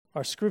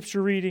Our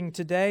scripture reading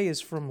today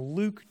is from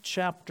Luke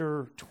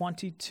chapter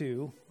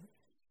 22.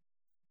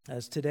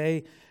 As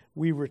today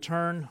we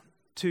return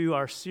to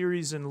our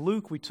series in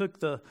Luke, we took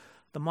the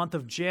month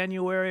of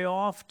January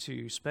off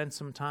to spend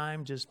some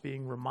time just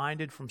being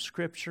reminded from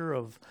scripture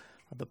of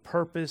the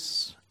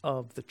purpose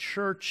of the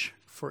church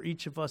for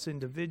each of us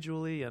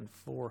individually and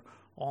for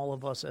all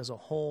of us as a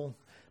whole.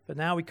 But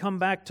now we come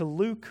back to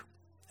Luke,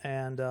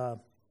 and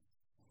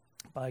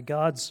by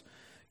God's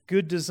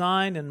good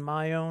design and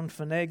my own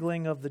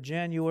finagling of the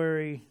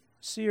January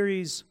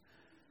series,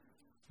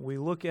 we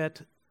look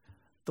at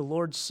the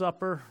Lord's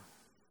Supper,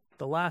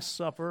 the Last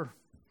Supper,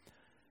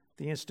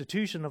 the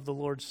institution of the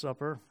Lord's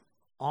Supper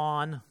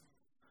on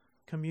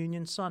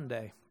Communion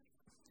Sunday.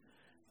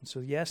 And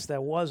so yes,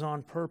 that was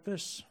on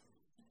purpose.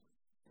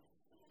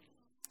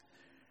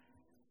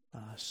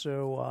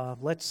 So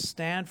let's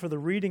stand for the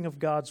reading of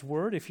God's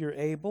Word, if you're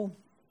able,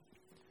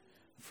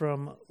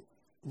 from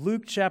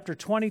Luke chapter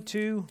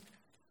 22,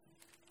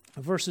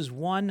 verses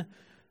 1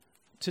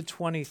 to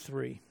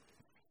 23.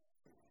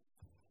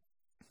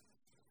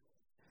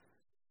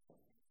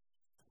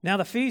 Now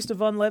the feast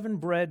of unleavened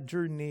bread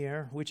drew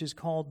near, which is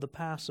called the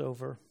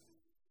Passover.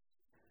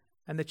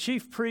 And the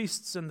chief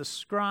priests and the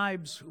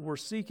scribes were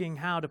seeking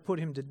how to put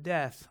him to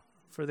death,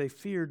 for they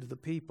feared the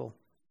people.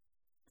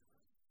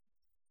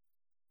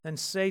 Then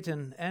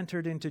Satan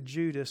entered into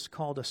Judas,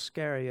 called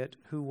Iscariot,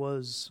 who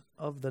was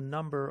of the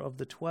number of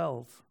the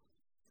 12.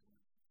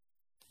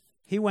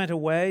 He went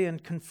away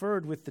and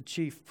conferred with the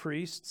chief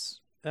priests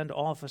and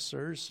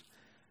officers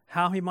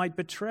how he might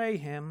betray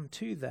him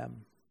to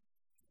them.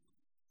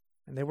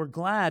 And they were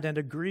glad and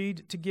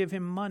agreed to give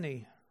him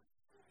money.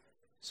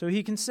 So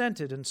he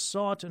consented and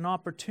sought an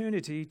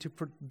opportunity to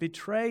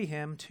betray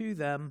him to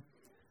them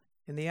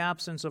in the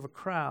absence of a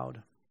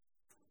crowd.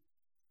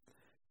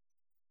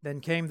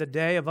 Then came the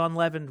day of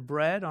unleavened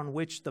bread, on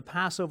which the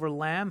Passover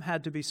lamb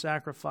had to be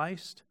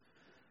sacrificed.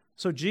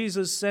 So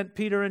Jesus sent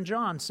Peter and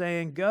John,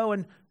 saying, "Go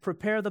and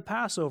prepare the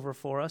Passover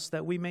for us,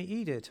 that we may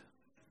eat it."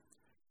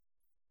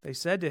 They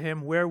said to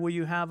him, "Where will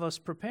you have us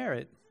prepare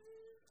it?"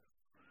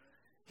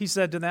 He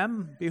said to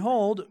them,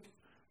 "Behold,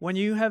 when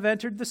you have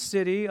entered the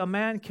city, a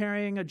man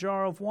carrying a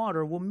jar of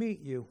water will meet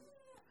you.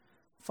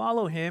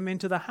 Follow him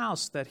into the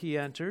house that he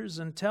enters,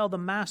 and tell the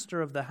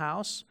master of the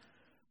house,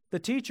 'The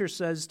teacher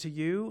says to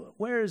you,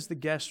 where is the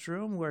guest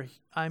room where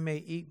I may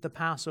eat the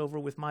Passover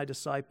with my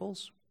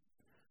disciples?'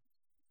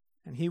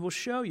 And he will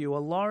show you a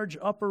large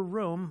upper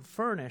room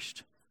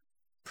furnished.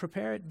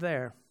 Prepare it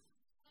there."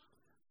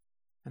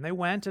 And they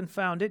went and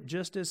found it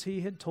just as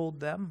he had told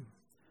them,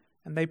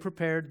 and they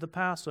prepared the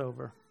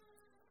Passover.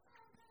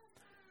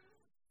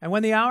 And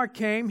when the hour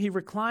came, he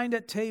reclined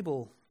at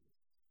table,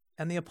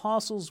 and the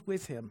apostles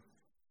with him.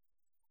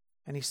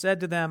 And he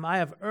said to them, "I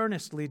have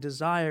earnestly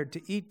desired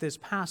to eat this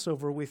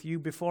Passover with you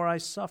before I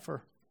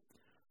suffer.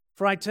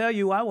 For I tell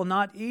you, I will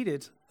not eat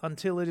it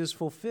until it is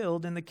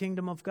fulfilled in the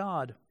kingdom of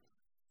God."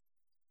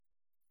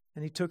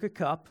 And he took a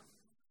cup,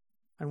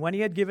 and when he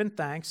had given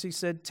thanks, he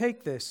said,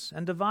 "Take this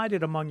and divide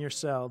it among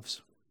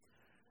yourselves.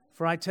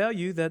 For I tell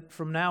you that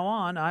from now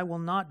on I will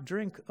not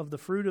drink of the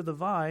fruit of the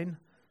vine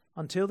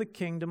until the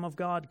kingdom of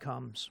God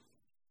comes."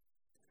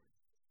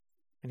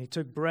 And he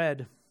took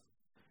bread,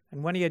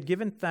 and when he had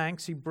given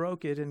thanks, he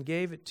broke it and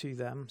gave it to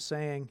them,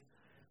 saying,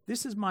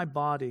 "This is my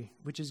body,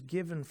 which is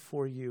given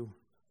for you.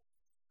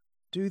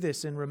 Do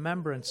this in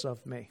remembrance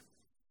of me."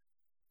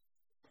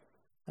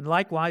 And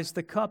likewise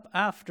the cup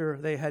after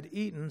they had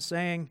eaten,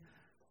 saying,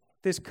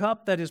 "This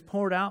cup that is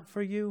poured out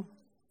for you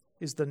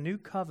is the new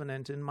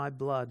covenant in my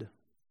blood.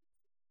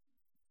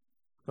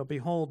 But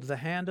behold, the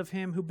hand of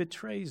him who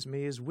betrays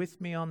me is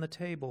with me on the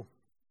table.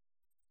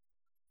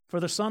 For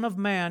the Son of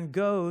Man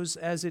goes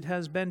as it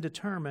has been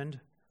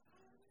determined,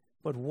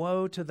 but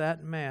woe to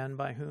that man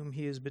by whom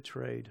he is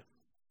betrayed."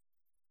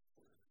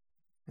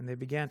 And they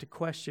began to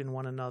question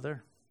one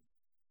another,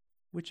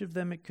 which of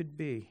them it could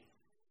be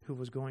who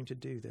was going to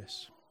do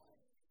this.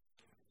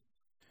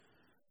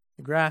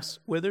 The grass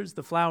withers,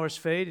 the flowers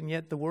fade, and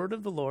yet the word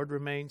of the Lord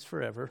remains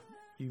forever.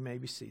 You may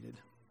be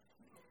seated.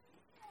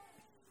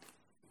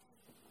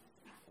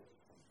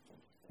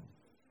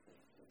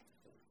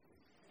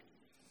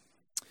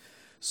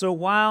 So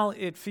while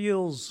it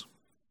feels,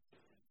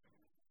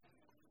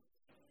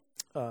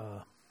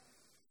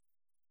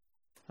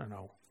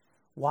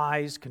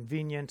 wise,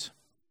 convenient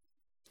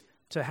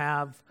to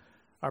have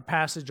our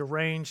passage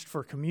arranged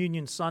for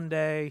Communion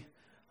Sunday,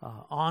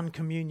 on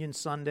Communion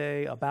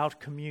Sunday, about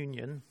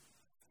communion,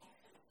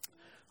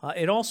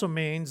 it also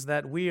means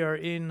that we are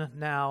in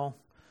now,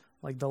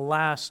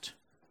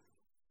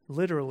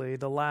 literally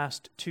the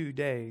last 2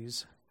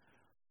 days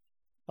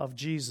of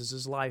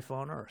Jesus' life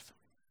on earth.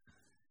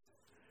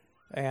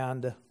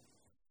 And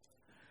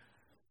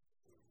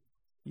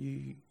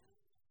it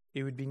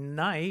would be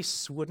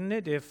nice, wouldn't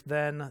it, if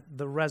then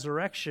the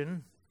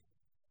resurrection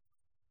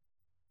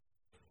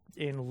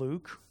in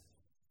Luke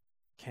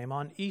came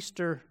on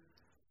Easter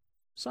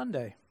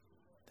Sunday.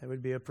 That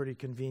would be a pretty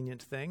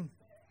convenient thing.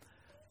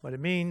 But it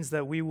means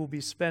that we will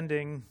be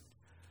spending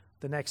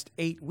the next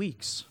 8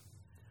 weeks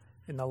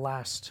in the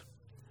last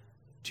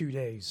 2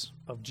 days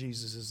of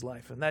Jesus'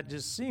 life. And that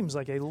just seems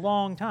like a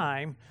long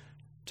time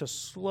to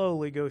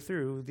slowly go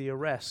through the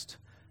arrest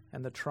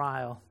and the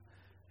trial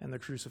and the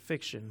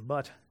crucifixion.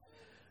 But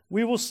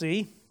we will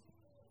see.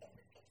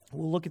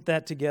 We'll look at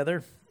that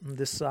together and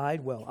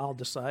decide. Well, I'll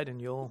decide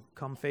and you'll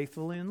come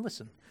faithfully and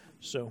listen.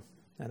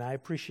 And I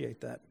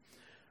appreciate that.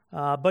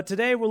 But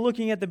today we're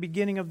looking at the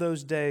beginning of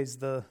those days,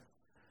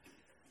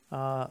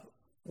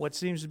 what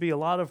seems to be a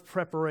lot of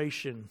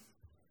preparation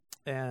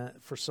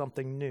for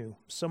something new.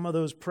 Some of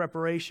those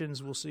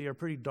preparations we'll see are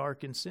pretty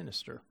dark and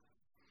sinister.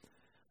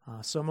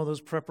 Some of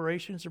those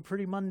preparations are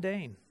pretty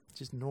mundane,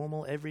 just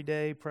normal,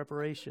 everyday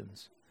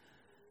preparations.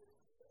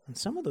 And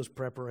some of those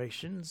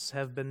preparations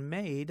have been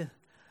made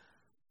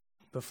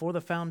before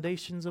the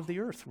foundations of the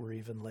earth were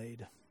even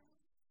laid.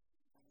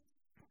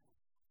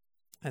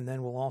 And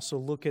then we'll also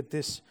look at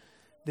this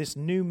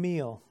new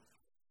meal,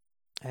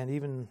 and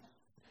even,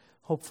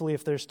 hopefully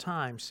if there's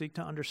time, seek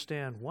to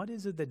understand what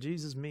is it that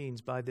Jesus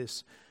means by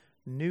this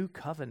new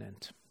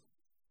covenant.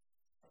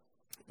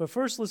 But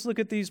first, let's look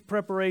at these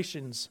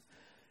preparations.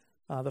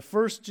 The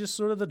first, just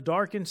sort of the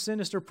dark and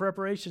sinister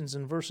preparations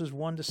in verses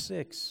 1 to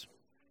 6.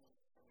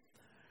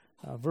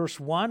 Verse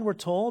 1, we're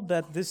told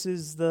that this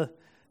is the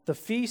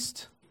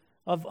feast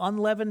of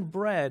unleavened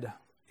bread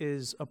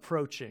is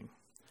approaching.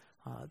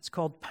 It's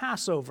called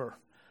Passover.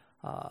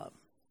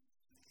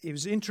 It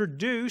was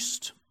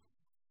introduced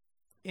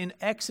in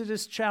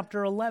Exodus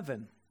chapter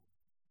 11.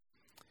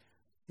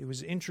 It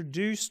was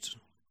introduced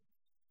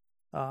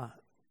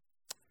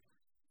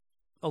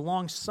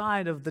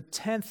alongside of the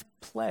 10th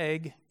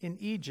plague in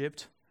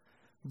Egypt,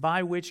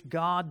 by which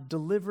God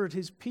delivered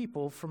his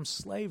people from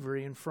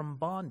slavery and from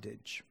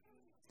bondage.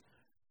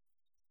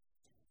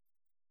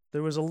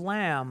 There was a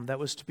lamb that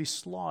was to be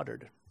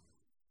slaughtered.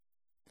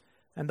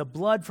 And the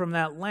blood from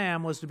that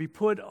lamb was to be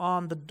put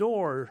on the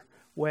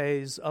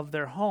doorways of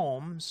their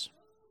homes.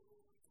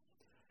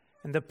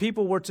 And the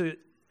people were to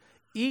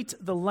eat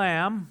the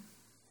lamb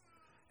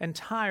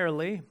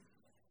entirely,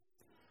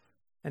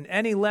 and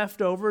any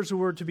leftovers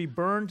were to be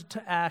burned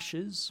to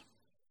ashes.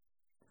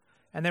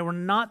 And they were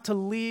not to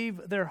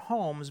leave their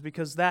homes,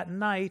 because that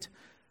night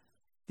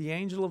the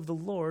angel of the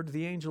Lord,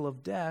 the angel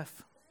of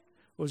death,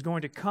 was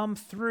going to come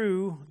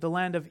through the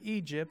land of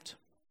Egypt,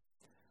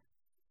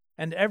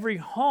 and every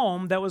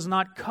home that was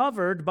not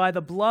covered by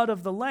the blood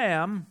of the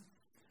lamb,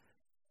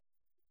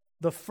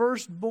 the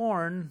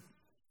firstborn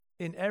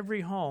in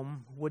every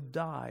home would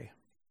die.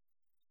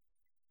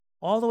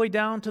 All the way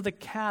down to the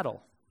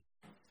cattle,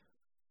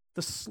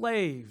 the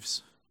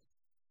slaves,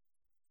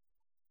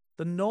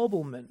 the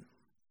noblemen.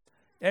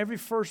 Every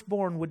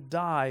firstborn would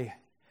die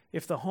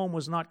if the home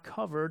was not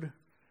covered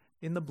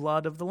in the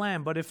blood of the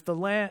lamb. But if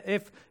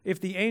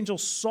the angel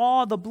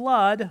saw the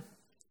blood,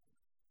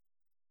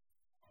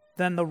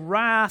 then the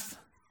wrath,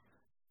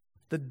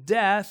 the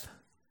death,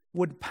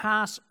 would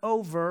pass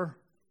over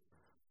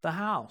the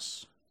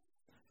house.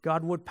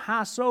 God would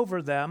pass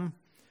over them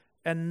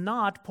and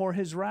not pour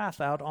his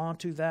wrath out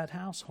onto that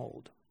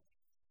household.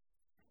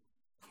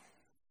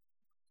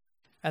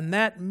 And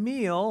that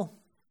meal,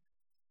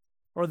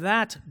 or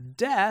that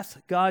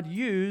death, God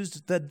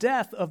used the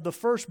death of the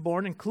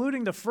firstborn,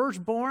 including the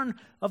firstborn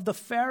of the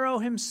Pharaoh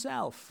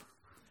himself.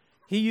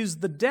 He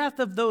used the death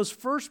of those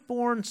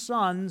firstborn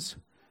sons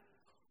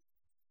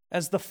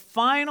as the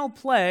final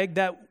plague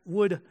that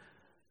would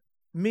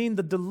mean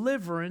the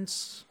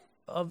deliverance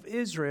of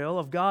Israel,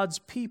 of God's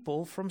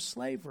people, from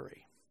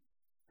slavery.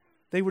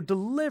 They were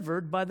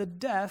delivered by the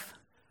death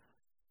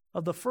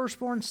of the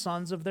firstborn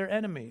sons of their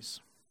enemies.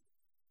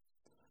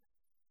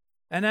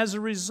 And as a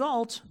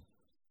result,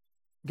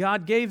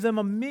 God gave them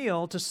a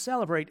meal to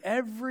celebrate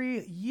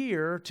every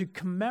year, to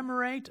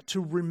commemorate,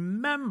 to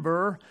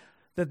remember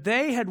that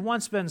they had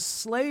once been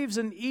slaves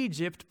in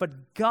Egypt,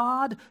 but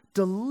God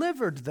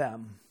delivered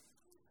them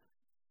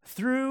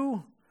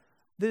through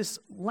this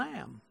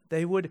lamb.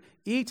 They would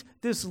eat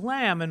this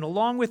lamb, and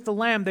along with the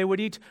lamb, they would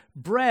eat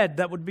bread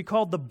that would be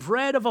called the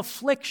bread of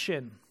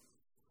affliction.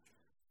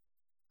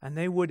 And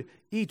they would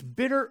eat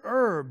bitter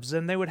herbs,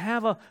 and they would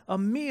have a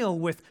meal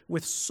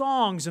with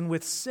songs and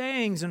with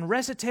sayings and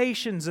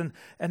recitations, and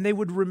they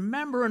would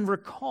remember and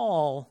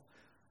recall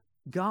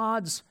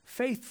God's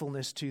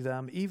faithfulness to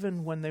them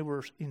even when they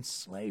were in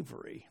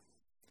slavery,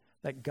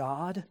 that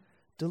God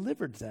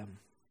delivered them.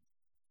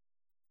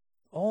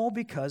 All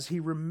because he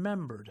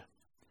remembered.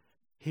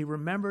 He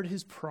remembered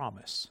his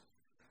promise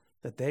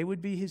that they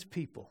would be his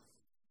people,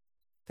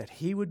 that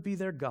he would be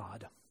their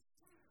God,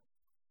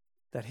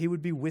 that he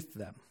would be with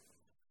them.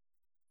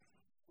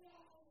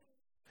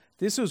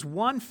 This was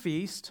one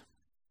feast.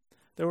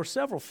 There were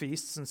several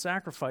feasts and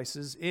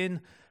sacrifices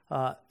in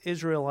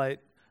Israelite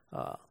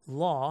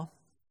law.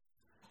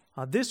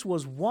 This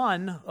was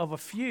one of a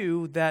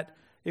few that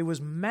it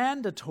was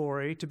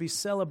mandatory to be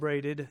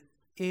celebrated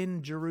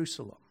in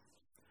Jerusalem.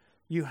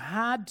 You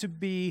had to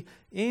be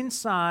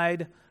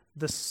inside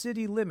the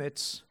city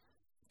limits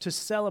to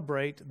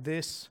celebrate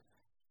this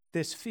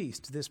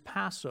feast, this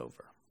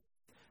Passover.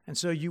 And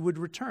so you would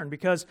return,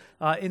 because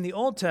in the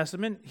Old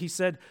Testament, he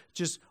said,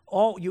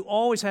 you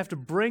always have to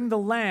bring the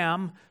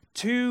lamb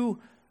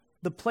to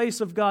the place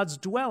of God's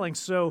dwelling.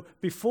 So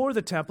before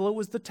the temple, it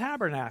was the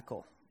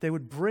tabernacle. They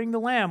would bring the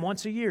lamb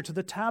once a year to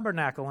the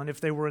tabernacle. And if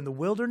they were in the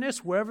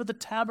wilderness, wherever the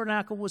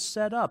tabernacle was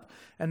set up.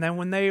 And then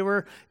when they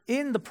were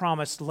in the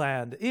promised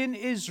land, in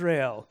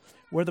Israel,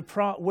 where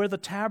the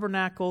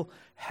tabernacle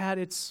had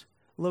its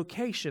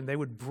location, they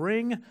would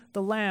bring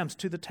the lambs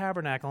to the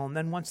tabernacle. And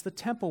then once the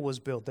temple was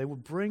built, they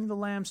would bring the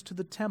lambs to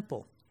the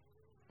temple.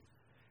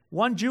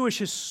 One Jewish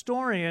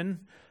historian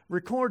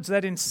records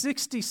that in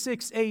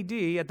 66 AD,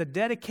 at the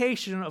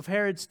dedication of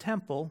Herod's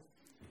temple,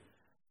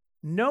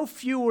 no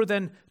fewer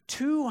than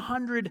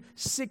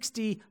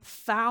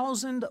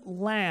 260,000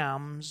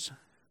 lambs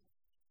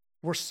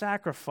were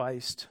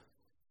sacrificed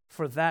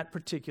for that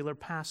particular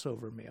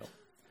Passover meal.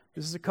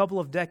 This is a couple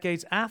of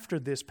decades after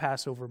this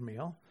Passover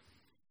meal.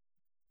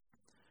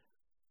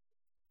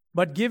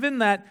 But given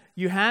that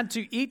you had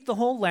to eat the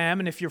whole lamb,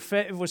 and if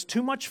it was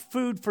too much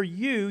food for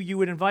you, you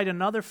would invite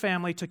another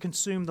family to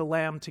consume the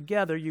lamb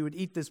together. You would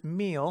eat this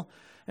meal.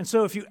 And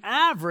so if you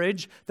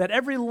average that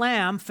every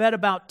lamb fed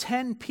about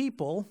 10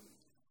 people,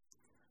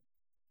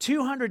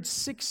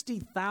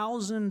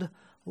 260,000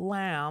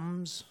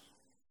 lambs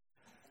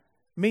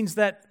means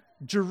that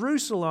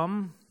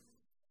Jerusalem,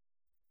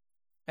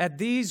 at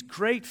these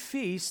great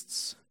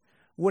feasts,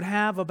 would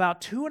have about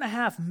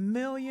 2.5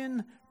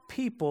 million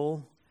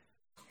people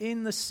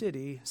in the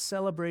city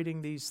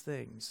celebrating these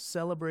things,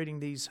 celebrating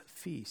these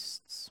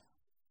feasts.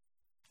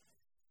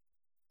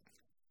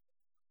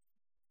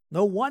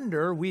 No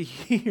wonder we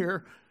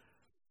hear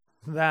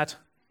that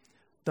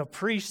the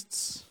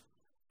priests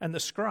and the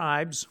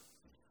scribes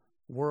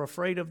were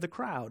afraid of the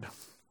crowd.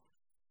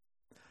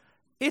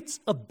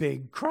 It's a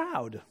big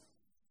crowd.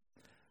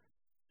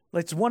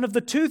 It's one of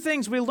the two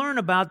things we learn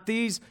about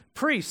these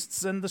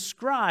priests and the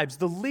scribes,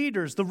 the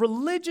leaders, the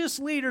religious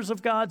leaders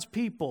of God's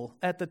people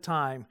at the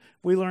time.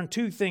 We learn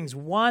two things.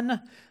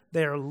 One,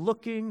 they're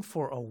looking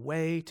for a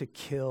way to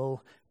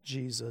kill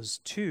Jesus.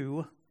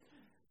 Two,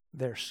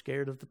 they're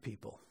scared of the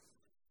people.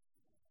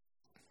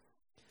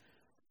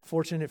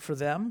 Fortunate for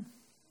them,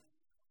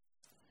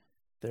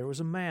 there was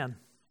a man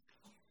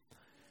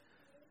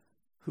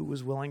who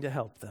was willing to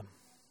help them.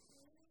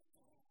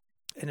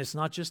 And it's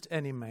not just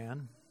any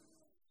man.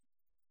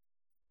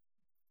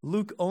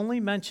 Luke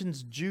only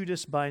mentions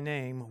Judas by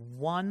name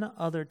one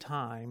other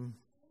time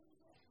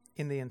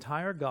in the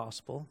entire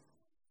gospel,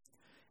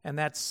 and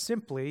that's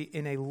simply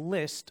in a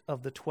list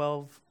of the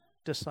 12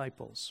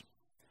 disciples.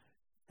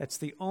 That's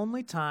the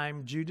only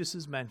time Judas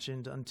is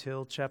mentioned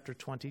until chapter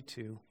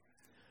 22,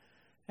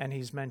 and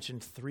he's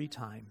mentioned 3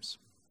 times.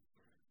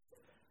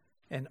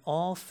 And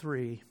all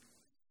 3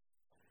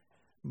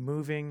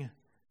 moving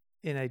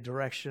in a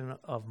direction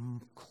of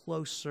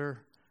closer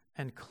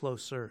and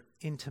closer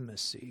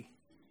intimacy.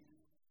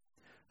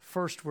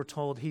 First, we're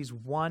told he's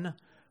one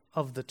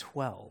of the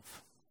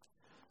 12.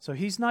 So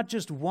he's not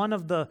just one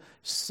of the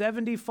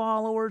 70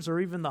 followers or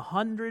even the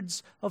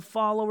hundreds of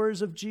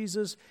followers of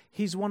Jesus.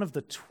 He's one of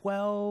the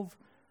 12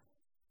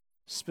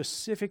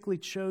 specifically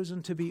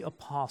chosen to be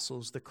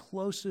apostles, the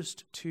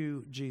closest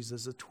to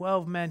Jesus. The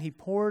 12 men he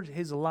poured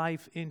his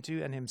life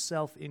into and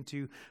himself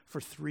into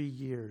for 3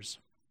 years.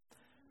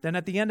 Then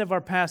at the end of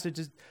our passage,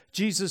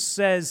 Jesus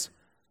says,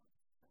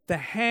 "The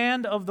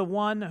hand of the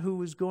one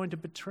who is going to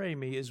betray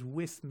me is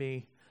with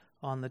me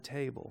on the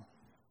table."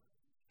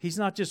 He's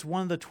not just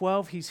one of the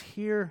 12. He's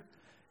here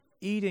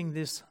eating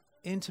this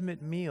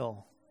intimate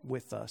meal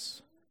with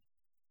us.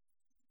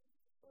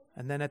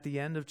 And then at the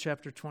end of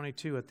chapter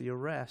 22, at the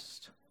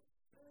arrest,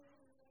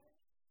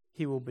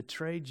 he will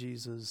betray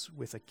Jesus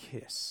with a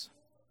kiss.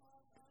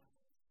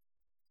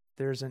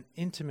 There's an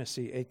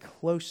intimacy, a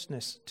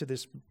closeness to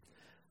this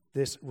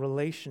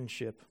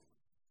relationship.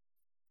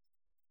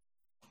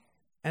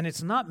 And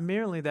it's not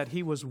merely that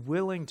he was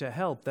willing to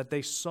help, that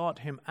they sought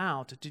him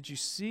out. Did you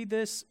see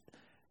this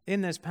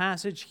in this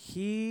passage?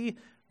 He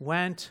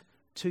went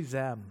to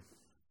them.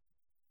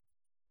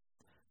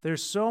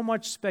 There's so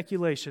much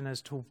speculation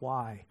as to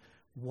why.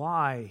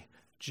 Why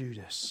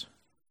Judas?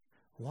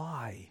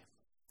 Why?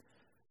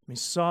 I mean,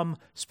 some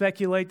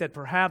speculate that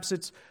perhaps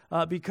it's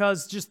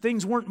because just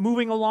things weren't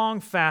moving along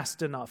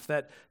fast enough,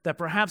 that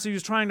perhaps he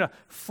was trying to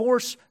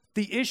force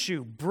the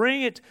issue,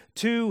 bring it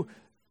to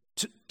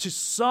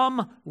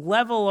some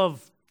level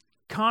of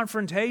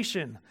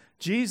confrontation.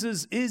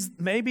 Jesus is,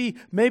 maybe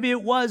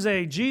it was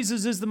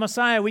Jesus is the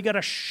Messiah. We got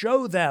to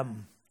show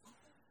them.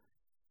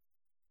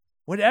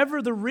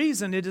 Whatever the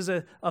reason, it is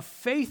a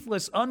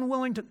faithless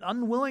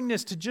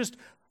unwillingness to just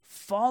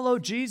follow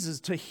Jesus,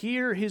 to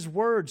hear his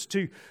words,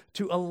 to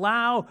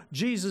allow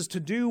Jesus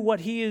to do what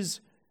he is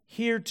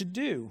here to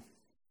do.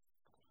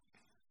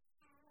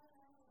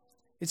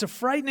 It's a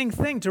frightening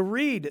thing to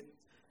read,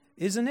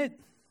 isn't it?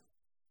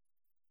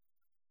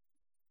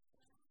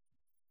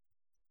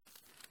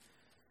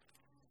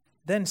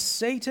 Then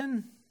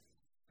Satan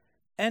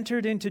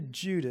entered into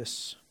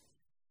Judas,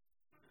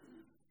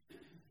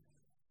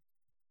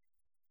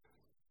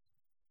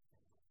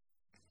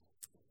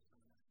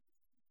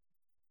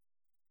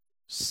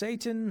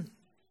 Satan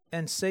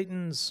and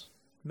Satan's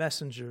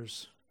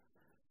messengers,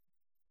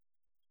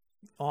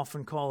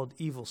 often called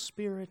evil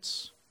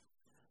spirits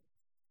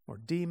or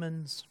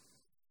demons,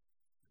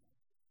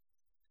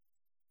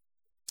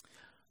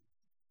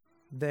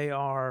 they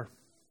are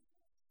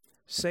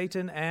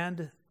Satan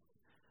and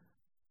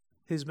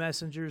his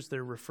messengers.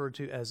 They're referred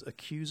to as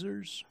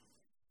accusers,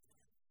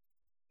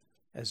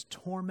 as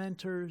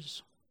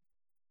tormentors,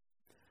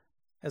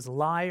 as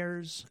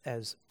liars,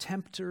 as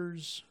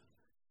tempters.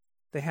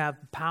 They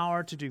have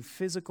power to do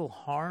physical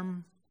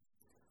harm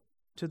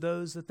to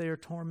those that they are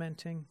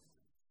tormenting.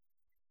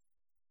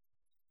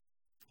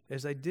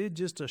 As I did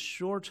just a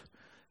short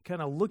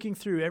kind of looking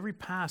through every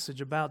passage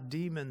about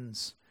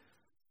demons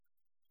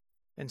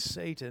and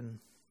Satan,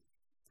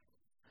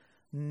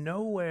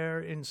 nowhere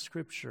in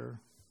Scripture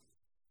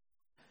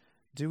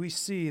do we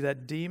see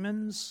that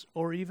demons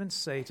or even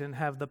Satan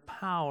have the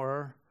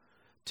power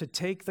to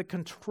take the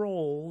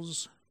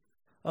controls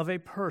of a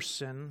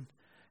person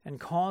and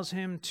cause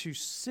him to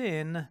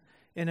sin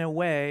in a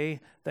way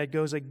that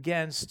goes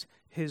against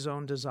his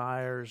own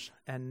desires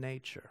and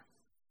nature.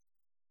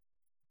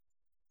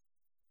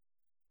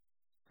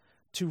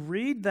 To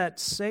read that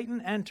Satan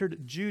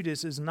entered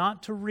Judas is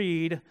not to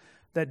read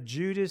that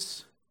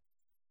Judas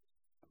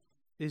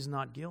is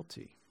not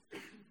guilty.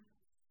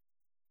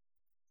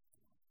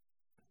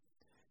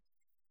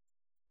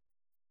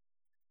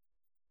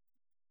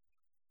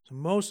 So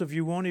most of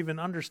you won't even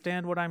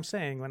understand what I'm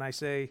saying when I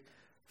say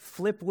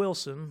Flip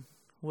Wilson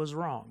was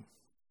wrong.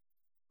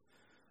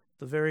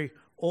 The very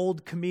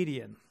old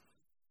comedian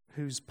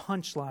whose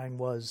punchline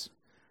was,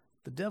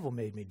 "The devil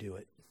made me do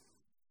it."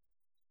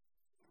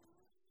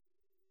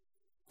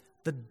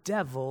 The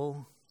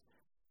devil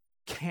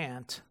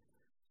can't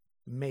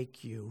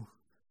make you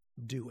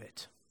do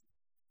it.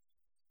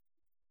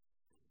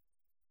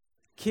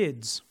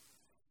 Kids,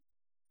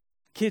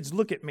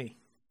 look at me.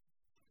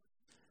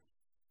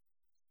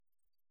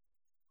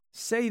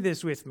 Say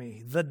this with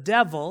me. The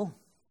devil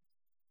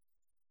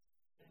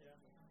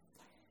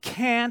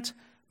can't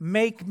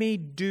make me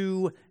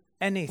do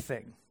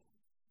anything.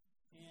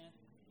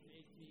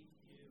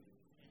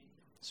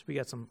 So we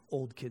got some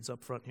old kids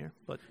up front here,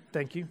 but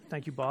thank you.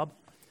 Thank you, Bob.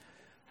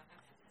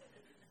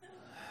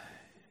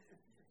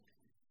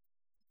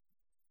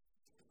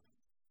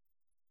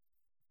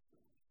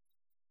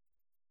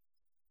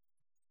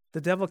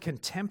 The devil can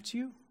tempt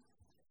you.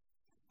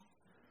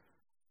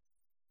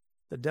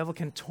 The devil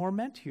can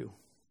torment you.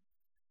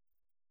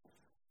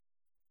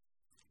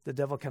 The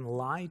devil can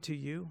lie to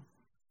you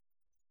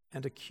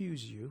and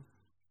accuse you.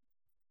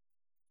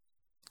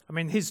 I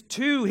mean, his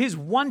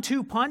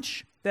 1-2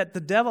 punch that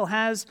the devil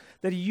has,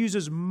 that he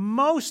uses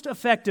most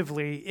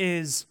effectively,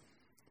 is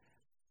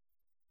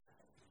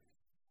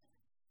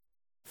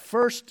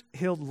first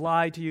he'll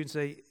lie to you and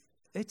say,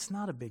 "It's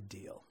not a big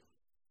deal.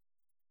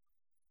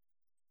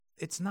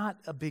 It's not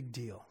a big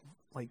deal.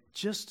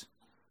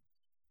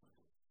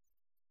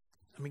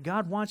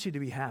 God wants you to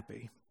be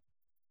happy.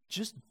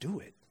 Just do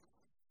it."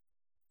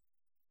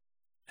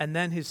 And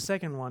then his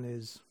second one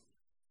is,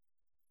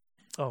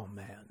 "Oh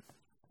man,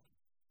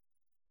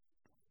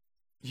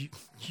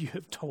 you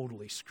have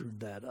totally screwed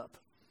that up.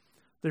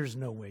 There's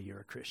no way you're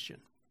a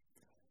Christian.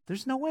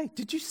 There's no way.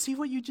 Did you see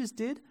what you just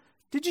did?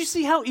 Did you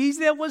see how easy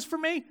that was for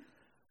me?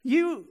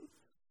 You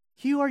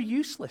are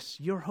useless.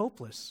 You're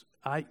hopeless.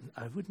 I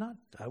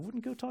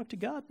wouldn't go talk to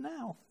God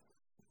now."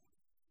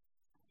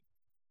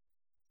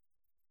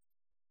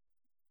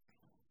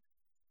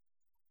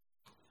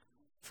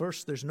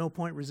 First, there's no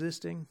point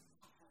resisting.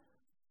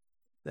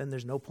 Then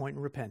there's no point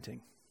in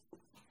repenting.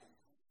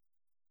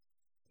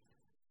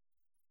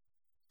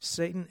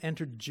 Satan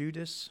entered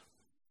Judas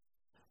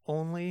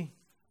only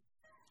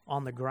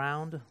on the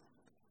ground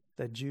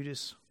that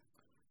Judas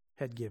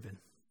had given.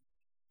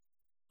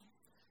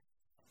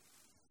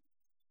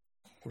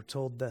 We're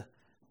told that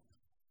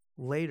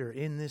later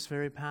in this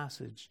very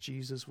passage,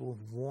 Jesus will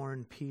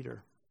warn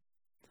Peter,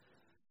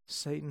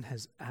 "Satan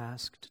has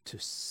asked to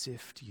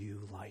sift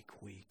you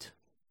like wheat."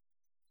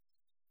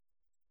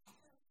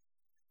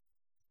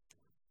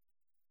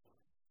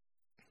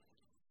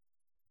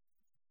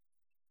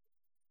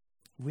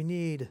 We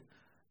need,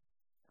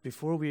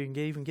 before we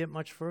even get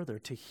much further,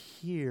 to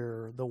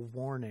hear the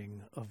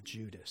warning of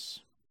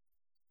Judas.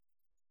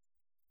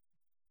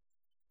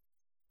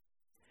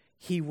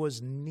 He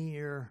was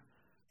near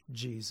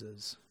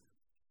Jesus.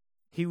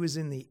 He was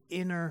in the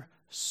inner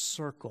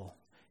circle.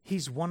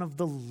 He's one of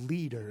the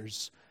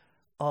leaders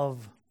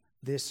of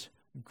this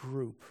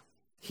group.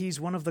 He's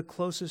one of the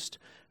closest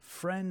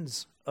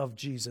friends of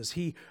Jesus.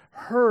 He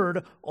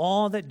heard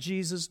all that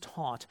Jesus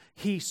taught.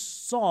 He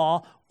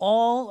saw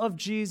all of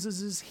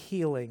Jesus'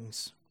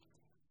 healings.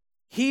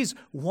 He's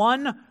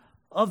one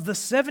of the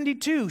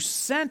 72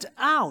 sent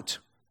out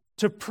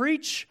to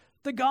preach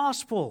the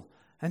gospel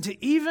and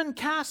to even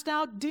cast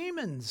out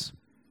demons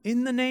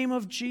in the name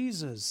of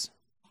Jesus.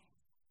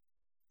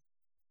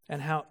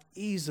 And how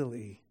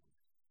easily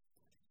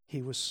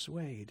he was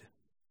swayed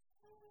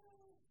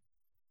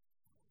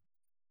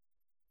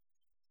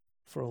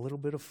for a little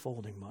bit of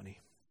folding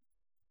money.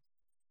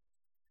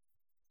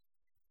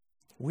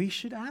 we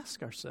should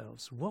ask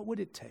ourselves, what would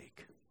it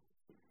take?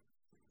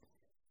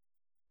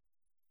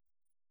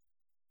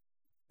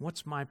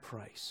 What's my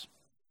price?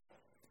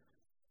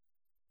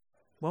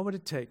 What would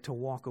it take to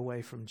walk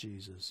away from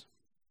Jesus?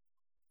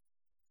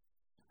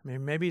 I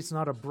mean, maybe it's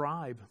not a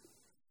bribe.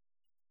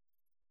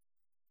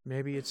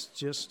 Maybe it's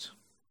just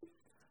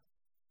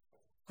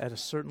at a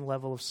certain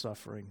level of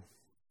suffering,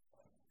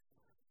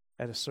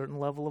 at a certain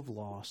level of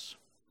loss.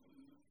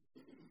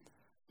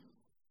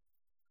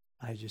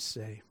 I just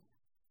say,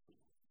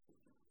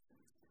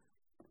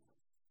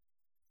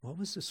 what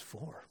was this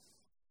for?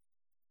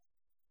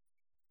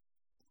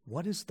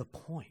 What is the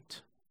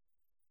point?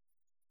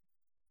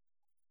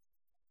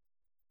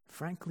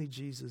 Frankly,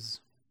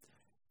 Jesus,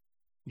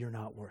 you're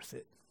not worth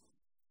it.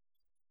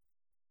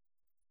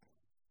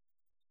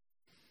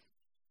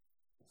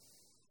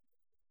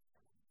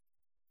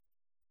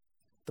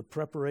 The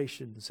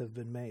preparations have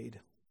been made.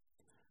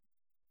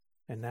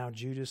 And now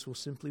Judas will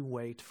simply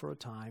wait for a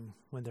time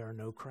when there are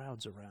no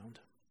crowds around.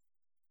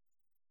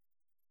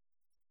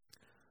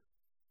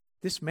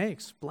 This may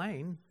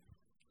explain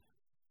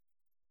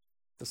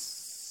the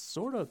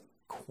sort of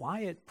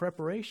quiet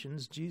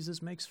preparations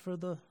Jesus makes for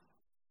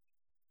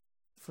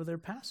their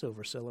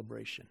Passover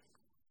celebration.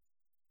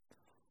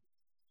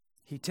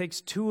 He takes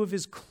two of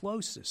his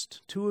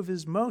closest, two of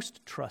his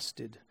most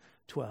trusted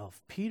 12,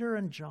 Peter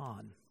and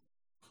John,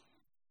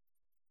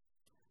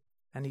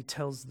 and he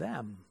tells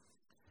them,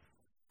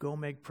 go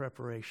make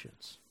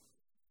preparations.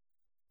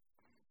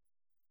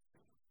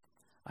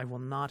 I will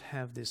not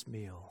have this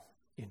meal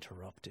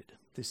interrupted.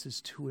 This is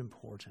too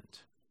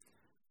important.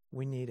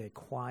 We need a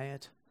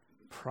quiet,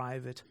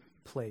 private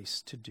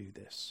place to do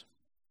this.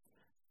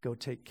 Go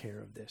take care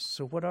of this.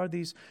 So what are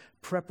these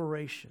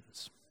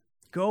preparations?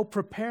 Go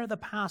prepare the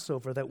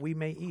Passover that we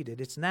may eat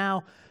it. It's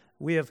now,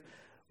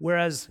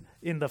 whereas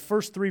in the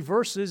first 3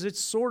 verses, it's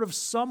sort of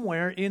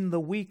somewhere in the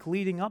week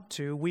leading up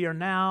to, we are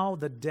now,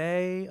 the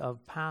day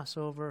of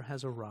Passover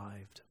has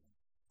arrived.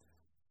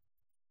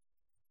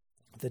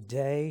 The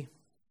day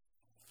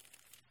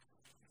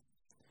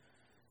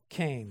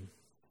came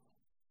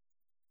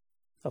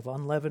of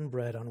unleavened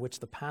bread on which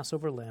the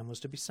Passover lamb was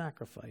to be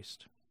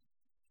sacrificed.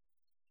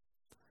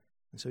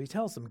 And so he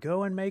tells them,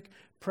 go and make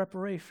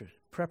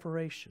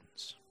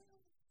preparations.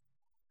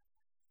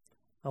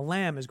 A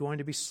lamb is going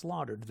to be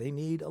slaughtered. They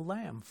need a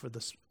lamb for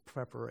this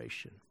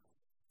preparation.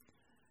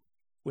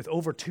 With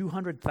over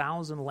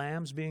 200,000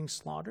 lambs being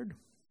slaughtered,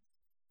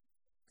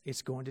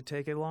 it's going to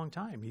take a long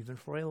time, even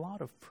for a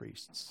lot of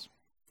priests.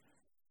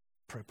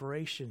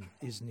 Preparation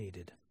is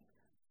needed.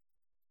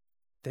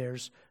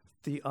 There's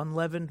the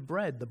unleavened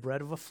bread, the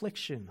bread of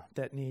affliction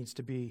that needs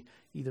to be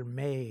either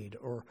made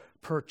or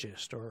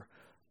purchased or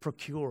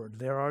procured.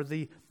 There are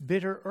the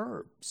bitter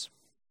herbs.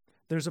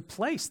 There's a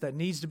place that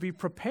needs to be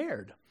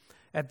prepared.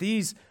 At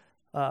these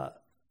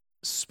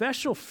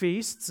special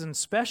feasts and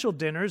special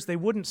dinners, they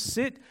wouldn't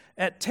sit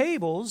at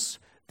tables.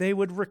 They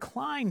would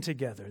recline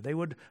together. They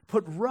would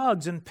put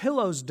rugs and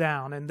pillows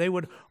down, and they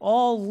would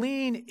all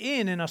lean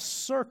in a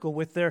circle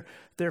with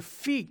their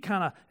feet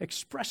kind of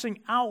expressing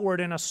outward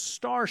in a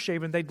star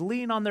shape, and they'd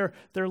lean on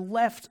their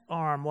left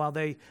arm while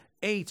they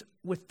ate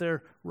with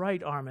their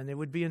right arm, and it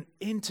would be an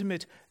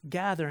intimate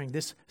gathering.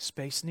 This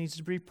space needs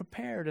to be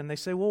prepared. And they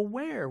say, well,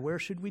 where? Where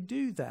should we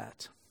do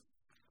that?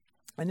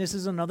 And this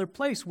is another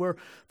place where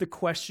the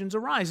questions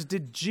arise.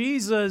 Did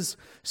Jesus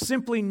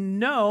simply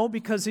know,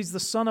 because he's the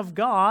Son of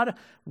God,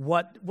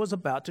 what was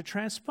about to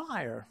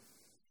transpire?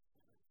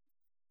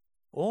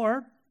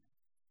 Or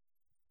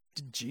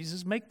did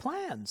Jesus make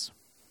plans?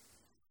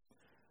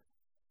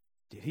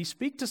 Did he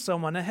speak to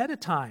someone ahead of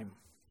time?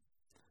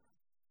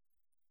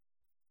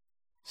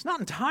 It's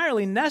not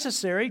entirely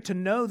necessary to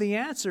know the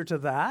answer to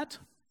that.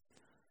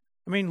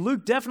 I mean,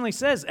 Luke definitely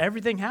says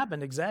everything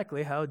happened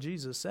exactly how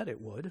Jesus said it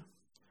would.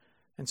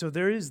 And so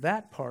there is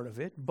that part of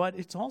it, but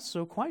it's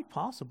also quite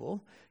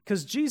possible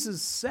because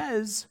Jesus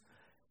says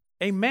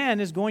a man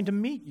is going to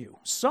meet you.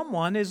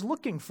 Someone is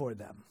looking for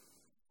them.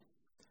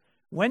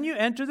 When you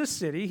enter the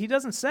city, he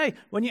doesn't say,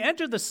 when you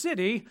enter the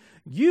city,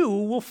 you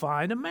will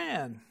find a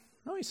man.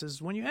 No, he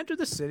says, when you enter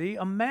the city,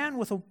 a man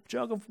with a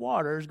jug of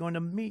water is going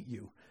to meet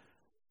you.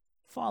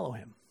 Follow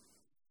him.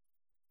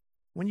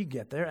 When you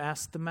get there,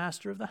 ask the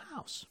master of the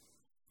house,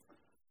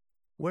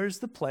 where's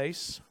the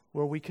place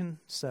where we can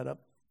set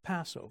up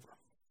Passover?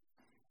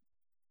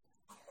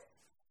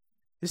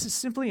 This is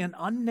simply an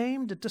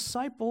unnamed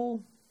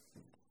disciple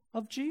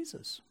of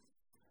Jesus.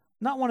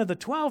 Not one of the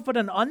 12, but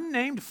an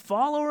unnamed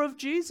follower of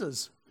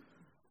Jesus.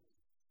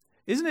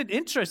 Isn't it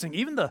interesting?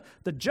 Even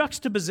the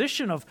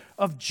juxtaposition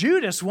of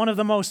Judas, one of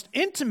the most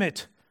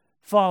intimate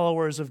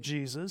followers of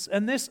Jesus,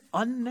 and this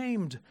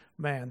unnamed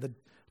man, the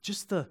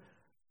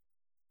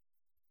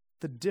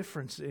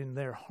difference in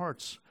their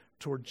hearts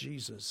toward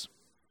Jesus.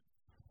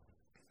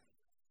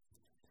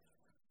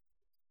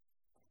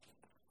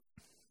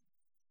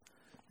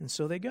 And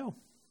so they go,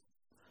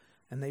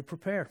 and they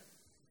prepare.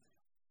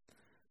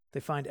 They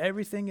find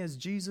everything as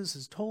Jesus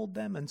has told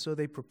them, and so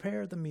they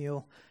prepare the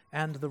meal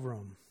and the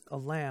room. A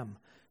lamb,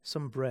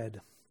 some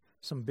bread,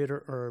 some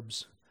bitter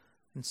herbs,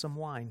 and some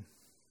wine,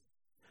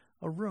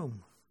 a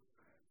room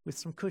with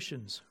some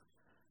cushions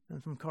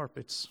and some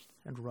carpets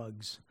and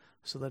rugs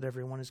so that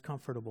everyone is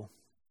comfortable.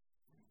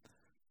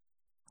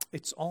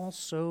 It's all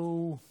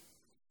so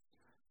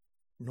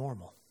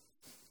normal.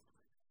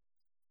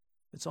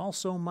 It's all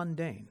so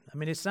mundane. I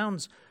mean, it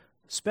sounds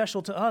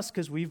special to us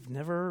because we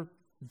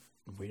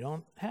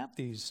don't have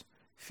these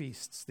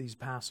feasts, these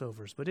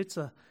Passovers. But it's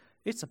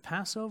a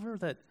Passover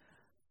that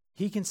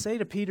he can say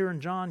to Peter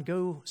and John,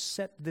 go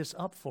set this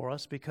up for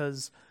us,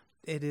 because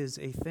it is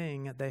a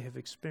thing that they have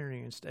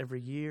experienced every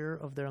year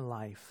of their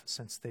life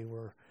since they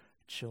were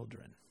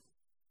children.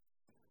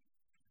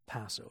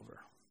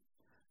 Passover,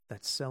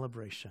 that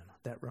celebration,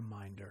 that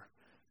reminder.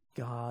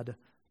 God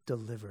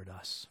delivered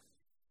us.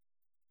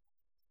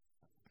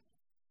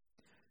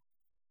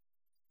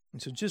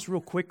 And so just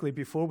real quickly,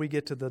 before we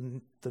get to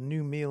the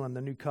new meal and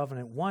the new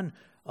covenant, one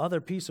other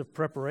piece of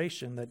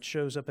preparation that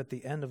shows up at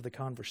the end of the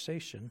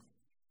conversation,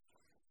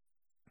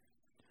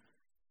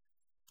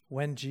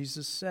 when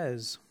Jesus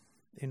says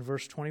in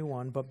verse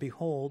 21, "But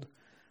behold,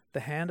 the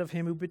hand of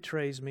him who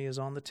betrays me is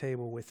on the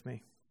table with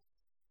me.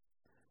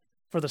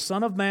 For the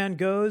Son of Man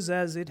goes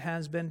as it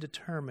has been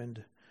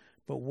determined,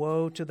 but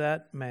woe to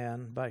that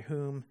man by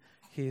whom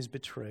he is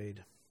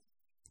betrayed."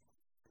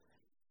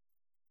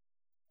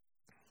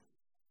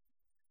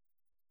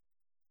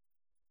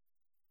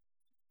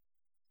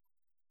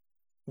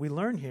 We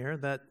learn here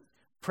that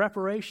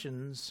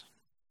preparations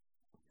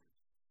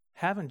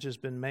haven't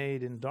just been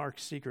made in dark,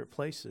 secret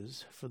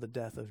places for the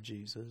death of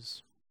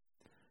Jesus,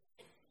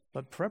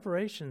 but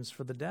preparations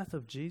for the death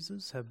of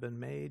Jesus have been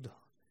made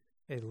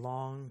a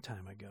long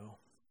time ago.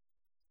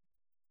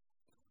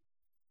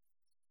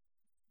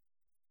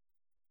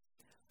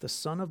 The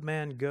Son of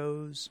Man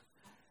goes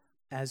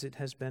as it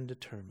has been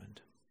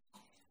determined.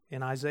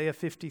 In Isaiah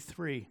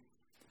 53,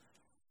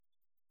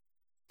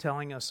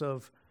 telling us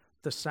of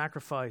the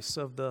sacrifice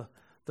of the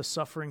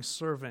suffering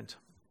servant,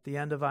 the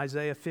end of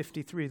Isaiah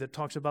 53 that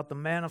talks about the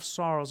man of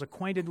sorrows,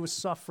 acquainted with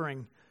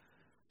suffering,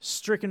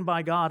 stricken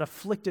by God,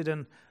 afflicted,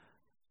 and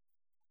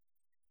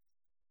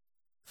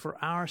for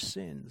our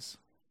sins,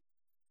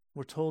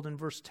 we're told in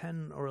verse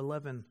 10 or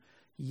 11,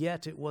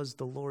 yet it was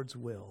the Lord's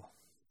will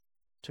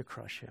to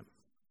crush him.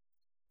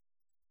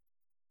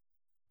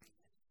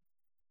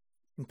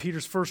 In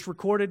Peter's first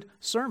recorded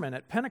sermon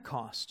at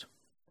Pentecost,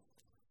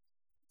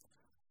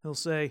 he'll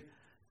say,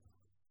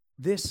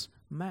 "This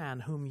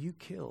man whom you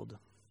killed,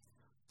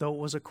 though it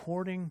was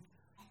according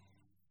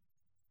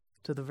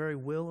to the very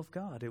will of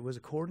God, it was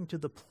according to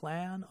the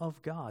plan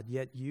of God,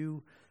 yet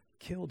you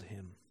killed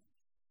him."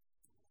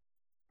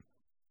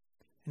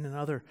 And in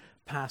other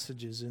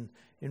passages in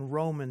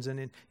Romans and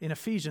in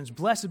Ephesians,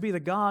 "Blessed be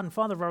the God and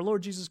Father of our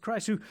Lord Jesus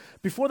Christ, who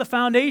before the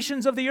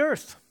foundations of the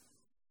earth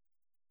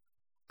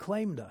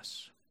claimed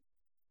us."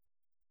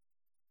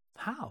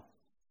 How?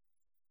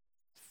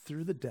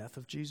 Through the death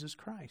of Jesus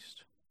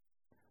Christ.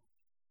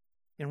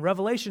 In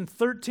Revelation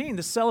 13,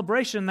 the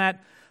celebration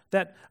that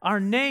our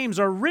names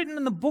are written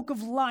in the book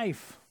of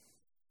life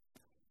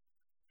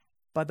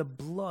by the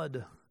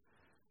blood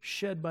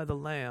shed by the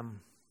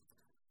Lamb.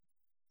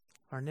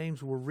 Our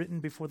names were written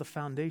before the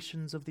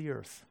foundations of the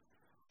earth,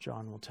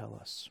 John will tell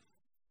us.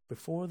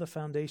 Before the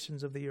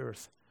foundations of the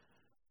earth,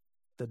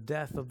 the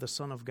death of the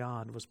Son of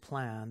God was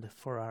planned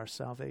for our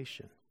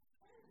salvation.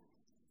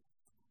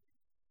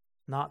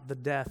 Not the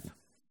death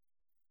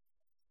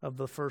of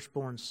the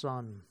firstborn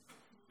son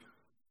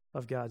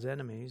of God's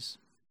enemies,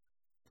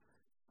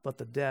 but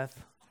the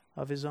death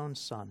of his own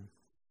Son,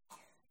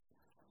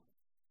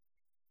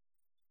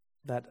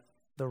 that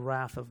the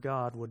wrath of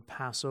God would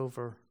pass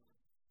over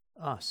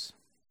us,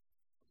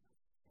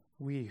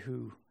 we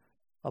who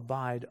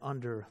abide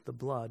under the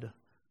blood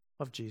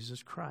of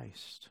Jesus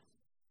Christ.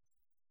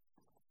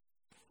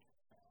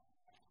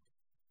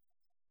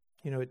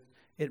 You know,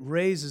 it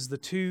raises the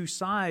two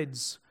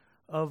sides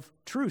of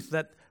truth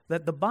that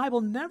the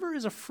Bible never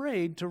is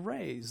afraid to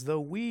raise,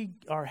 though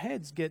our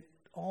heads get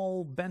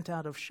all bent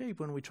out of shape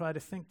when we try to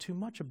think too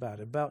much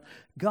about it, about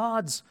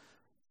God's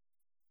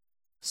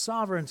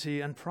sovereignty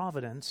and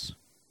providence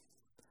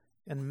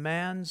and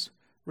man's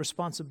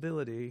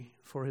responsibility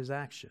for his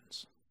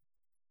actions.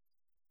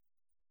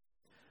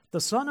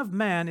 The Son of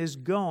Man is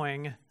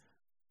going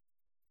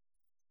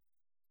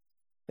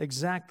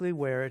exactly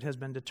where it has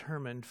been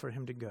determined for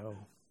him to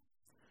go.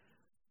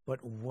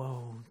 But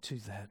woe to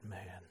that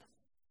man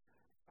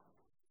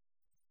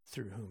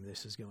through whom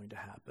this is going to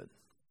happen.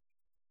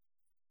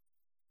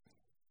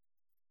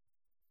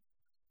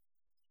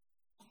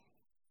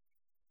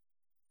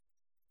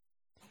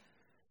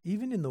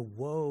 Even in the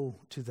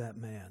woe to that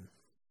man,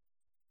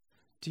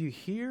 do you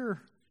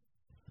hear?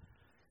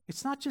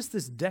 It's not just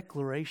this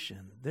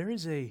declaration.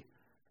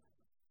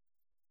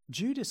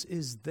 Judas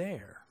is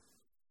there.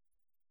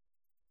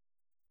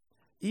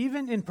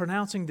 Even in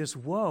pronouncing this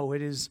woe,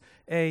 it is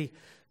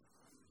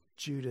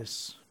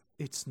Judas,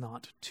 it's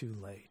not too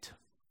late.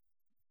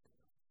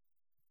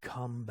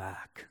 Come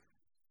back.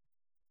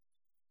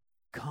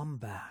 Come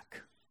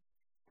back.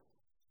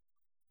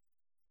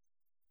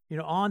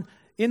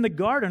 In the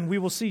garden, we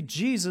will see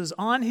Jesus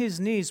on his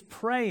knees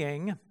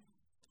praying,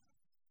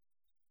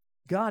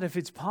 God, if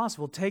it's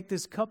possible, take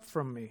this cup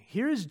from me.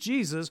 Here is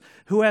Jesus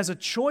who has a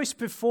choice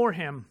before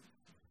him.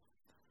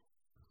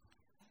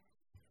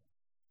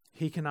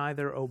 He can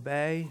either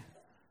obey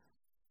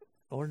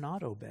or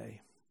not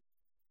obey.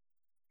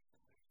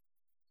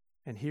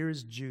 And here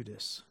is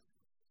Judas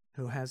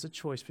who has a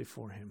choice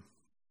before him.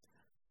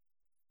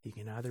 He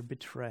can either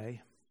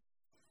betray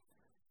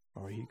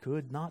or he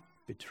could not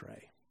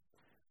betray.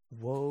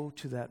 Woe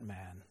to that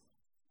man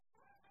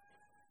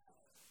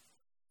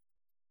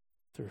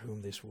through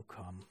whom this will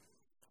come.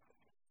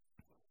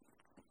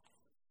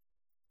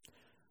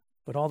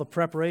 But all the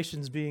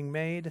preparations being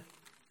made,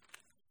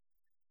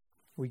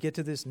 we get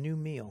to this new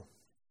meal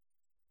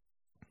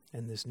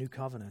and this new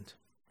covenant.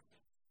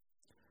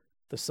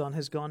 The sun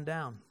has gone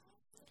down.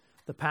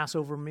 The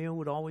Passover meal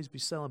would always be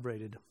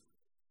celebrated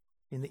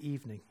in the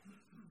evening.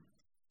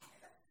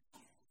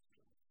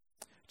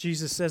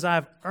 Jesus says, I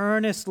have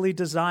earnestly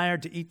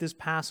desired to eat this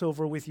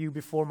Passover with you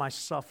before my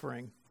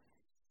suffering.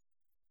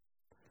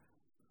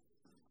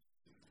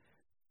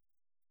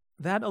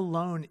 That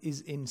alone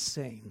is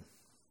insane.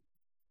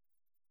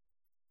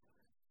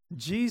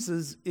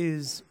 Jesus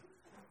is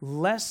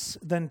less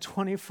than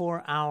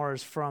 24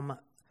 hours from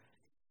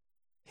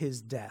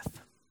his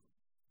death.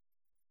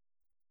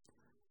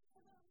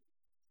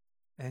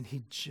 And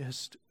he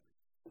just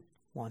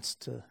wants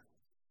to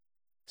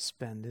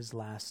spend his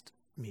last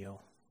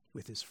meal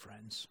with his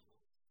friends.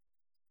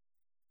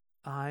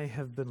 I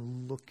have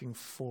been looking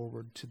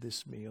forward to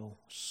this meal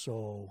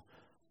so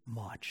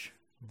much.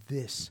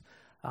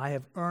 I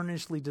have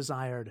earnestly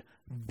desired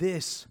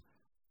this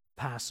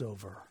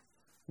Passover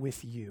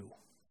with you.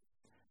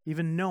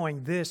 Even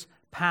knowing this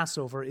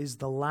Passover is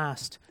the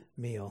last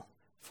meal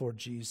for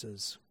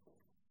Jesus.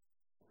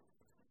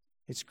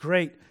 It's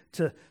great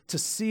to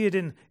see it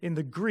in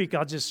the Greek.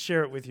 I'll just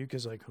share it with you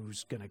because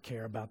who's going to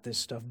care about this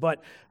stuff?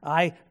 But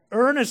I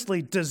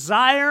earnestly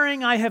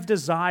desiring, I have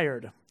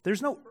desired.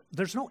 There's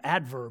no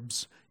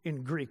adverbs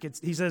in Greek.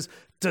 He says,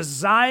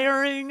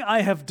 desiring,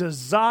 I have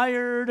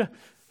desired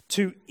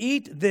to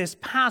eat this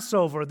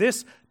Passover,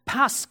 this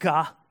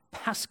Pascha,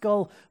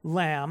 Paschal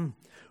lamb,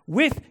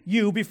 with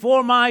you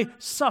before my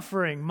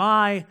suffering,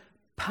 my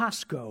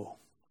Paschal.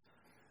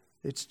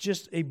 It's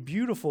just a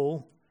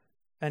beautiful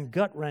and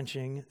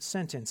gut-wrenching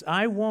sentence.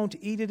 I won't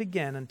eat it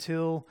again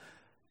until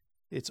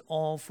it's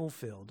all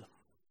fulfilled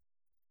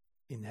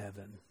in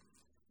heaven.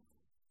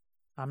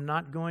 I'm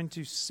not going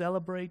to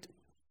celebrate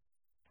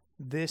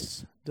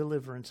this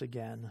deliverance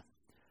again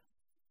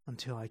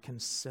until I can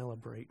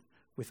celebrate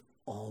with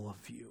all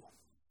of you.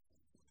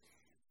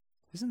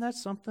 Isn't that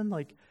something?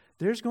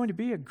 There's going to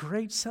be a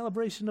great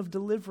celebration of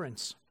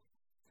deliverance.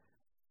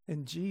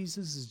 And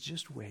Jesus is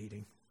just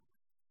waiting.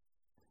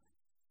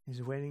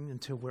 He's waiting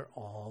until we're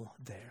all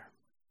there.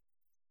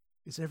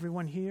 Is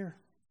everyone here?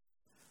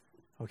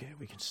 Okay,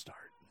 we can start.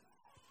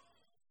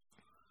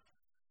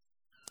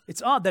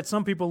 It's odd that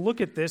some people look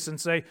at this and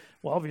say,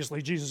 well,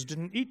 obviously Jesus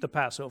didn't eat the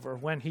Passover,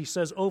 when he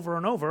says over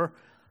and over,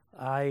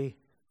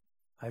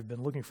 I've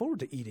been looking forward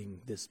to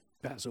eating this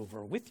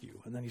Passover with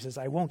you. And then he says,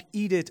 I won't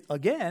eat it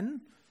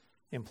again,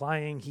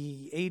 implying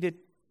he ate it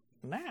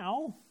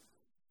now.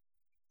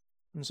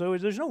 And so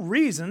there's no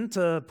reason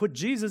to put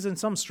Jesus in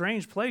some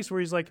strange place where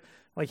he's like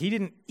he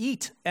didn't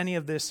eat any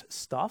of this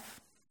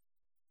stuff.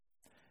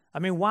 I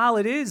mean, while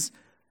it is,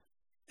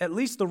 at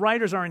least the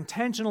writers are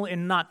intentional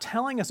in not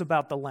telling us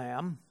about the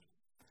lamb,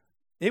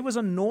 it was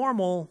a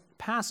normal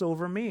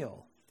Passover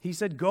meal. He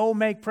said, go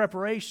make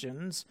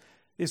preparations.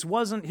 He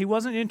wasn't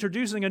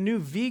introducing a new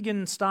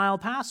vegan-style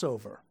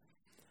Passover.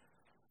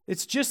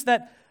 It's just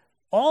that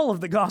all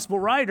of the gospel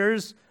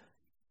writers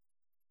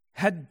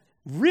had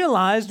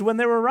realized when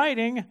they were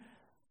writing,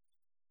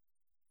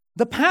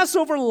 the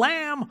Passover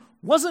lamb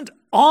wasn't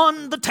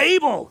on the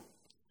table.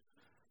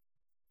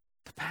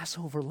 The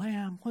Passover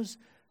lamb was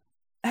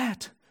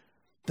at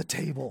the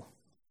table.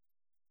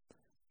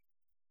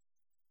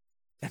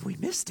 And we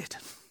missed it.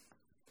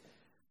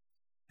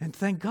 And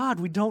thank God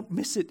we don't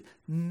miss it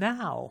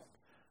now.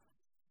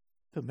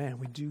 But man,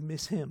 we do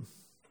miss him.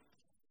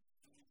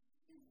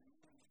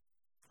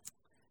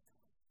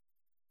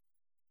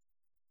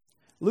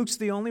 Luke's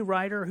the only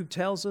writer who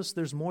tells us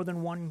there's more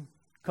than one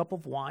cup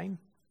of wine.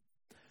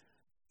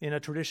 In a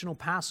traditional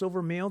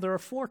Passover meal, there are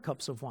 4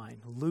 cups of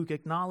wine. Luke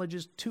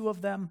acknowledges 2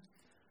 of them.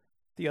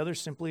 The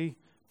others simply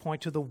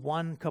point to the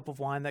 1 cup of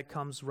wine that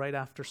comes right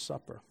after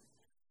supper.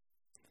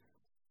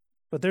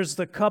 But there's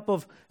the cup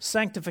of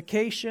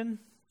sanctification.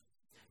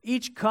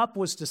 Each cup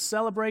was to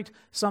celebrate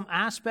some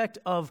aspect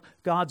of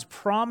God's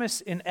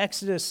promise in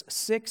Exodus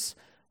 6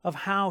 of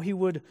how he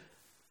would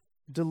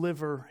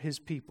deliver his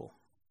people.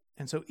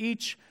 And so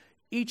each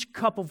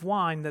cup of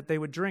wine that they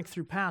would drink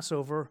through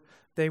Passover,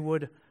 they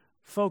would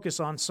focus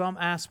on some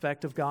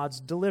aspect of God's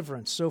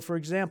deliverance. So, for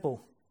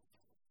example,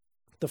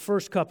 the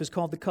first cup is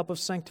called the cup of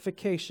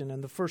sanctification.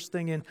 And the first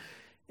thing in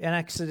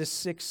Exodus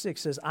 6:6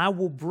 says, I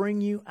will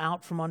bring you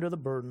out from under the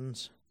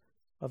burdens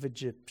of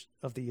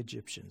the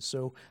Egyptians.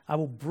 So I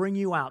will bring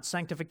you out.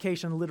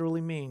 Sanctification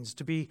literally means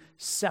to be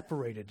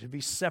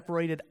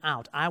separated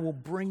out. I will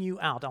bring you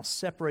out. I'll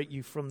separate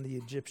you from the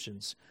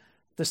Egyptians.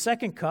 The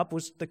second cup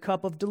was the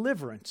cup of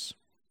deliverance.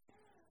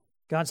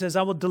 God says,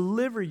 I will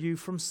deliver you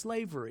from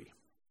slavery.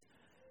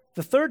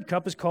 The third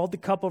cup is called the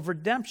cup of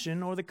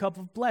redemption or the cup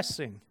of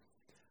blessing.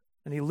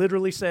 And he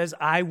literally says,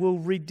 I will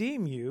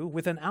redeem you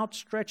with an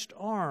outstretched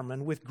arm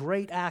and with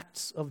great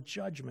acts of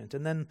judgment.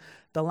 And then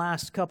the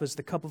last cup is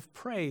the cup of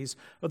praise,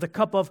 or the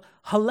cup of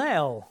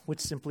Hallel, which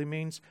simply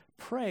means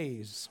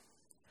praise.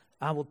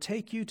 I will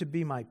take you to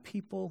be my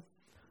people,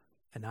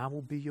 and I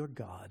will be your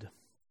God.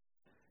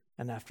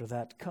 And after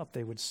that cup,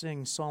 they would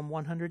sing Psalm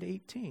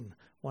 118,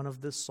 one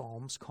of the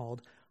psalms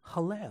called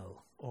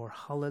Hallel, or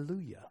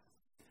Hallelujah.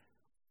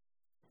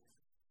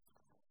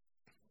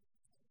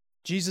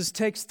 Jesus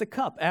takes the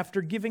cup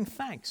after giving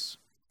thanks,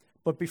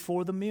 but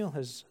before the meal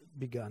has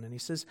begun. And he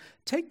says,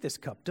 take this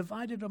cup,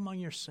 divide it among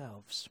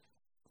yourselves.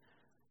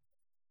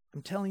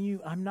 I'm telling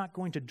you, I'm not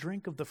going to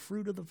drink of the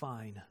fruit of the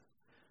vine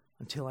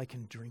until I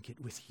can drink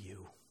it with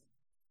you.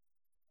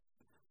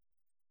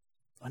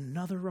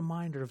 Another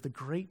reminder of the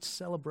great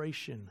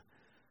celebration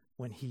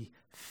when he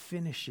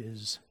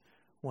finishes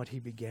what he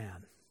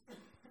began.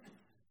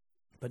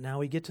 But now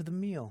we get to the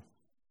meal.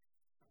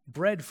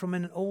 Bread from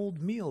an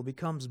old meal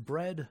becomes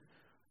bread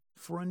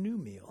for a new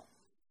meal.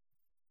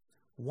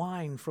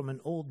 Wine from an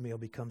old meal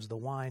becomes the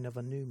wine of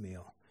a new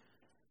meal.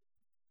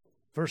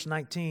 Verse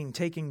 19,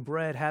 taking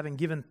bread, having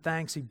given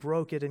thanks, he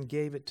broke it and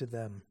gave it to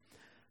them.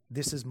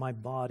 This is my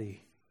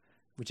body,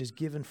 which is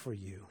given for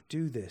you.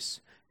 Do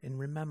this in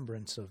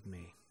remembrance of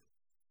me.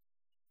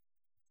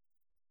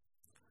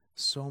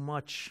 So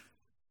much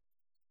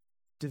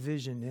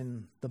division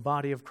in the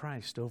body of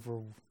Christ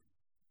over,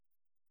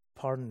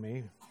 pardon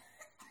me,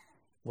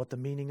 what the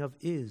meaning of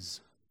is.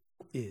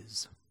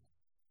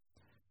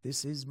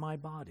 This is my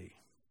body.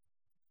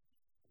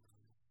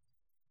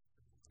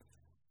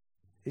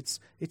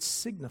 It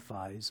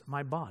signifies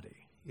my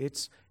body.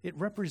 It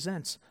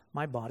represents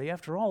my body.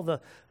 After all,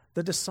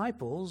 the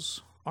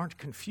disciples aren't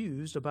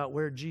confused about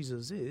where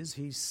Jesus is.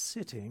 He's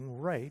sitting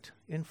right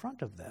in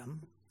front of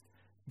them.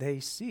 They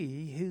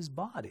see his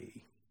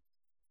body.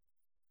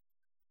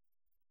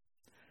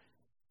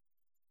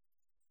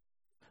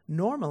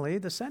 Normally,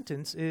 the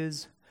sentence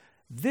is,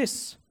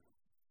 this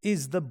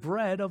is the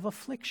bread of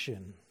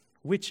affliction,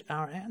 which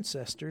our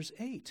ancestors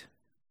ate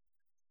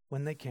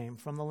when they came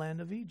from the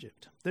land of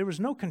Egypt. There was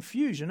no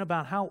confusion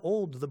about how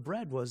old the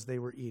bread was they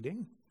were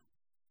eating.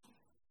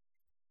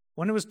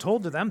 When it was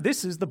told to them,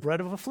 this is the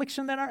bread of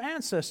affliction that our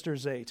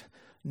ancestors ate,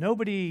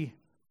 nobody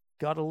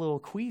got a little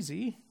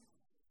queasy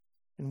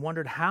and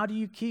wondered, how do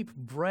you keep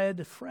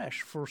bread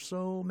fresh for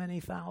so many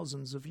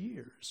thousands of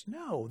years?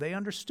 No, they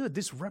understood.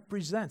 This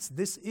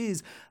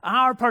is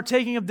our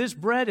partaking of this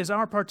bread is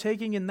our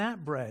partaking in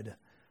that bread.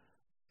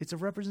 It's a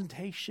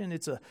representation.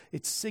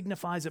 It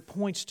signifies, it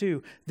points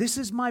to, this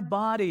is my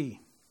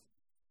body.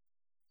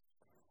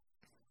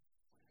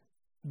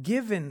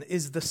 Given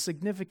is the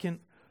significant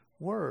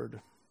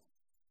word.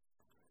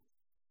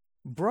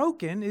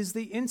 Broken is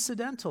the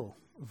incidental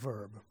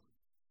verb.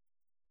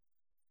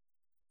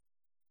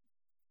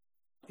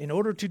 In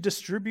order to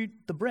distribute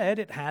the bread,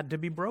 it had to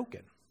be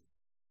broken.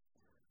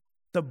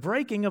 The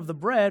breaking of the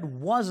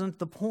bread wasn't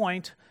the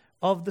point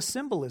of the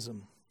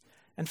symbolism.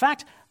 In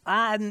fact,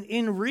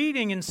 in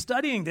reading and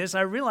studying this,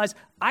 I realized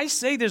I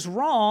say this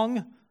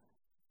wrong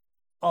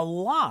a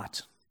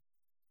lot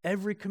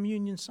every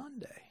Communion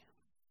Sunday.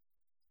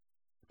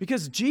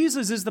 Because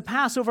Jesus is the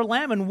Passover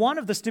lamb, and one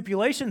of the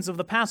stipulations of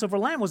the Passover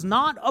lamb was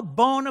not a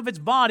bone of its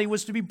body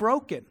was to be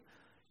broken,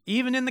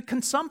 even in the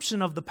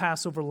consumption of the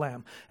Passover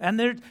lamb. And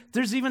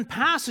there's even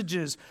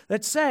passages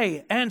that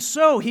say, and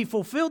so he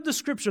fulfilled the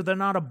scripture that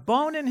not a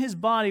bone in his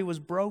body was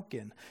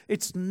broken.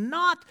 It's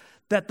not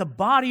that the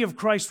body of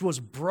Christ was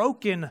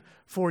broken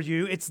for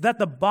you. It's that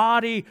the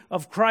body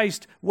of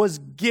Christ was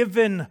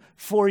given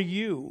for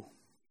you.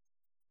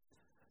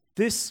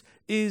 This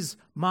is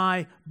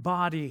my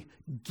body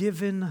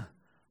given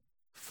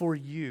for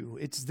you.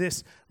 It's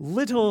this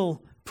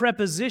little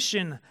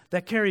preposition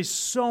that carries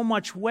so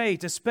much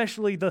weight,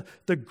 especially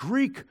the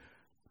Greek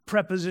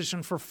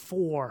preposition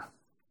for.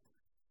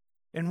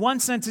 In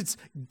one sense, it's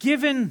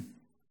given.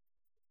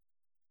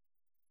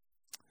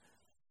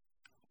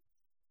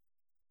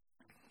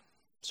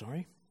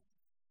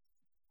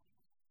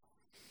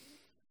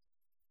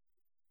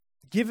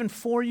 Given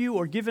for you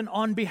or given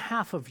on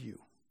behalf of you.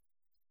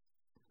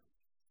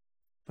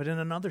 But in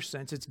another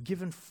sense, it's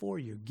given for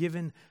you,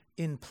 given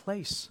in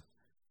place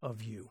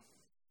of you.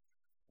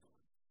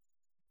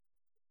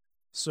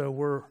 So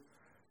we're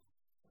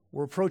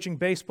approaching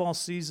baseball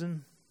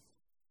season.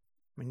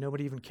 I mean,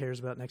 nobody even cares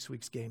about next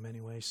week's game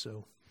anyway,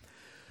 so.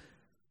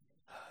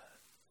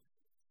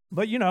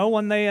 But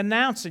when they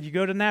announce it, you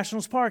go to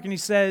Nationals Park and he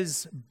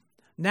says,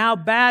 now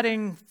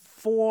batting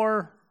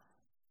for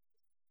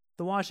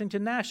the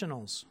Washington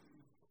Nationals.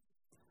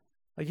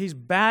 Like he's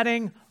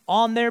batting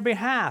on their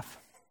behalf.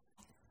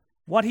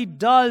 What he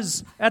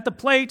does at the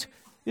plate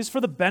is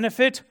for the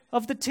benefit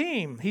of the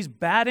team. He's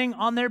batting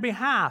on their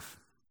behalf.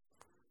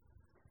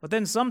 But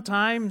then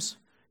sometimes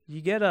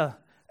you get a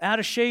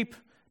out-of-shape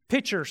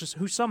pitcher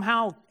who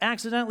somehow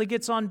accidentally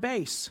gets on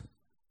base.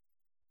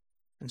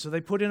 And so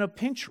they put in a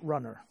pinch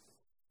runner.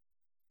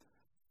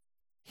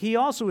 He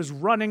also is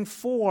running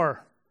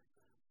for,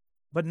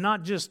 but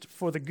not just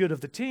for the good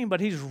of the team, but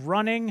he's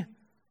running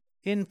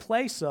in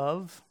place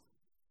of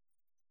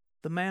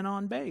the man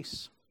on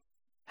base.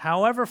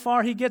 However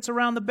far he gets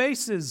around the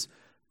bases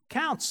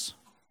counts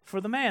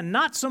for the man.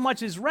 Not so much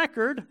his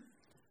record,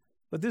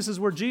 but this is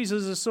where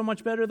Jesus is so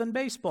much better than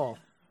baseball.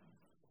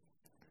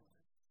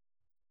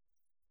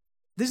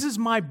 This is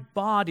my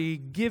body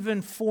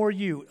given for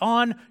you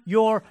on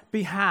your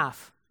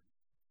behalf.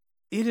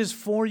 It is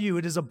for you.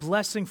 It is a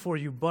blessing for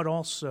you, but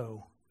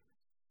also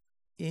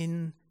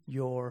in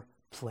your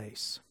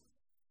place.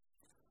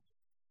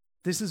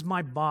 This is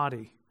my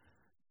body.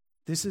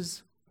 This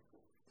is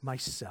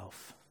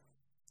myself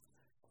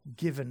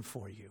given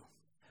for you.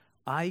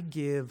 I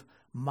give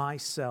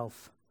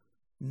myself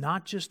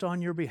not just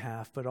on your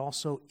behalf, but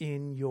also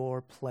in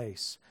your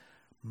place.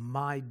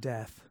 My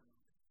death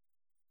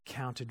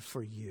counted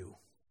for you.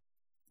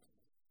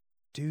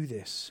 Do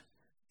this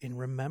in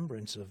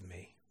remembrance of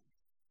me.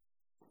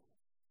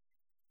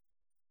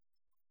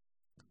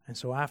 And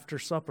so after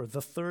supper,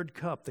 the third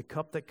cup, the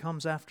cup that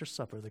comes after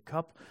supper, the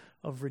cup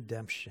of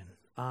redemption,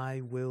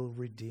 I will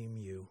redeem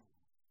you.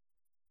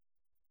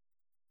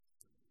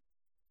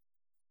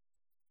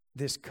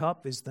 This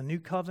cup is the new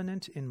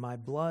covenant in my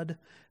blood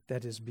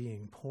that is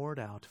being poured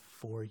out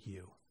for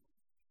you.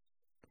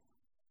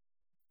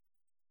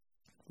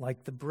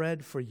 Like the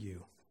bread for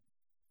you,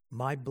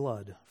 my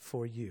blood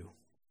for you.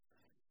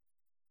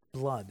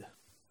 Blood,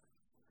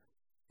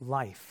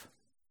 life.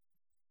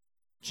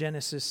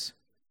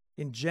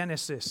 In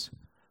Genesis,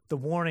 the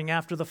warning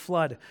after the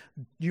flood,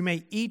 you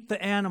may eat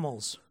the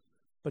animals,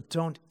 but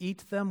don't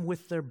eat them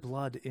with their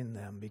blood in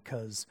them,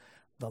 because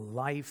the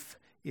life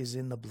is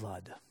in the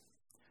blood.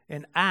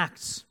 In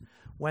Acts,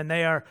 when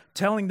they are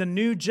telling the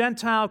new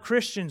Gentile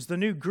Christians, the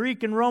new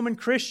Greek and Roman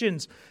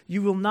Christians,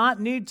 you will not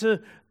need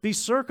to be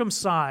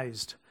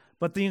circumcised,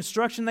 but the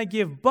instruction they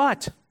give,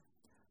 but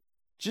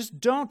just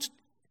don't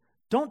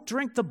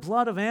drink the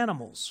blood of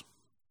animals.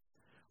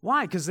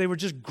 Why? Because they were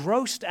just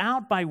grossed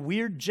out by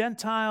weird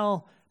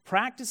Gentile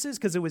practices?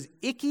 Because it was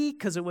icky?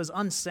 Because it was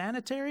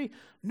unsanitary?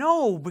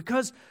 No,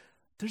 because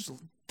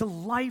the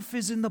life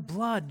is in the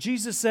blood.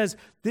 Jesus says,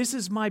 this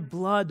is my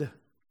blood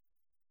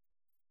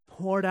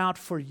poured out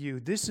for you.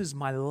 This is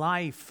my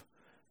life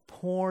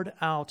poured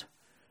out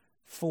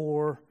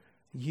for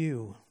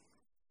you.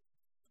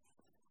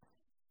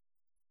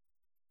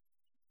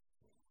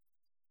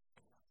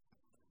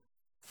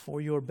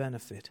 For your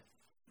benefit,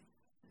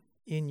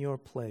 in your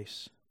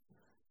place.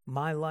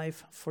 My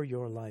life for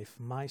your life,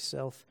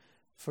 myself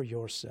for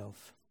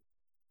yourself.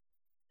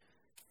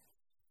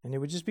 And it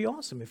would just be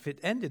awesome if it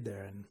ended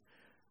there.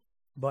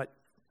 But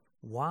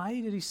why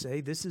did he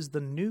say, this is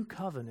the new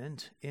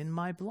covenant in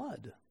my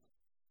blood?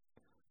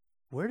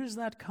 Where does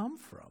that come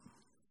from?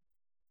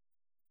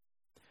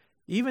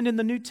 Even in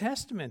the New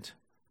Testament,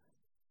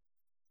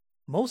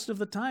 most of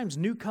the times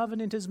new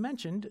covenant is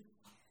mentioned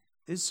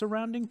is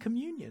surrounding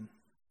communion,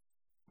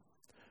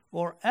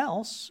 or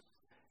else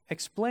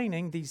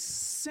explaining the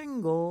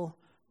single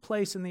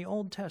place in the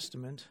Old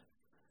Testament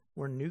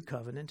where new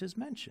covenant is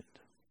mentioned.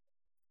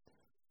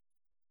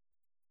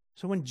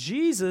 So when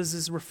Jesus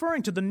is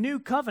referring to the new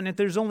covenant,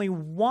 there's only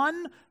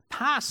one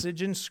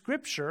passage in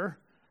Scripture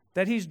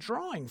that he's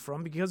drawing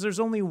from, because there's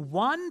only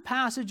one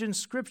passage in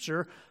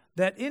Scripture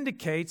that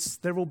indicates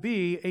there will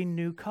be a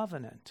new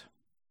covenant.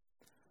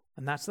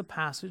 And that's the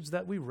passage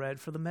that we read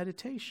for the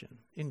meditation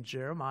in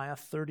Jeremiah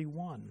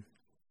 31.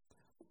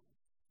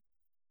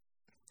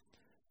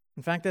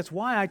 In fact, that's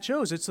why I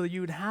chose it, so that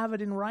you would have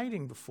it in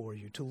writing before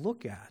you to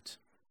look at.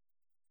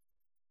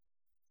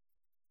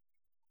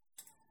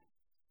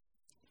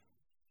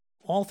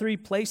 All three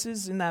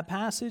places in that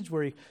passage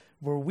where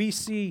we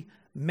see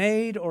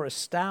made or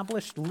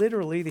established,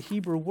 literally the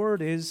Hebrew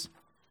word is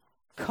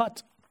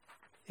cut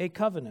a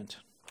covenant.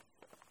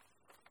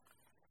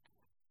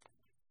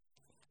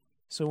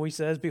 So he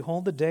says,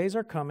 behold, the days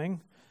are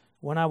coming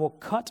when I will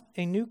cut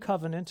a new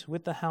covenant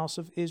with the house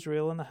of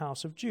Israel and the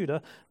house of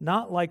Judah,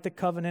 not like the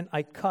covenant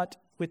I cut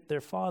with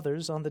their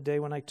fathers on the day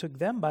when I took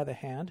them by the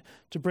hand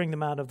to bring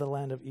them out of the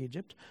land of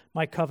Egypt,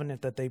 my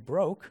covenant that they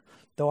broke,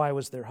 though I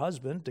was their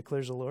husband,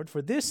 declares the Lord.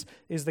 For this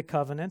is the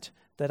covenant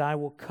that I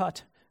will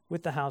cut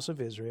with the house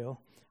of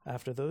Israel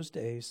after those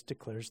days,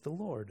 declares the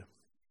Lord.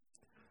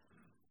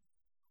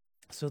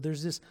 So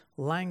there's this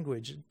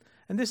language,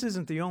 and this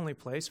isn't the only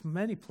place,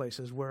 many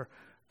places where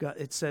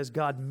it says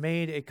God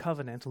made a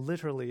covenant.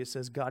 Literally, it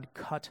says God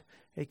cut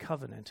a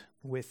covenant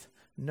with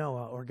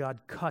Noah, or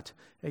God cut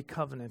a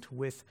covenant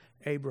with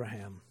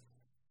Abraham.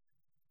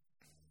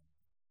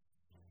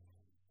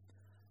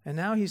 And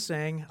now he's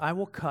saying, I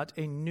will cut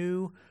a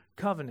new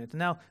covenant.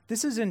 Now,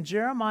 this is in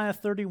Jeremiah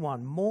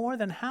 31, more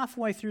than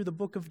halfway through the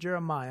book of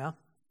Jeremiah.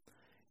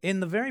 In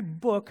the very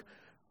book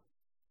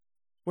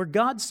where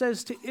God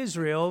says to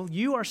Israel,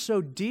 you are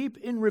so deep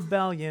in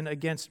rebellion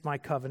against my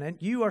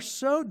covenant, you are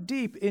so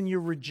deep in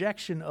your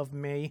rejection of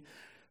me,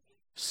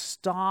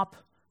 stop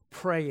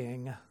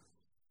praying.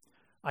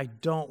 I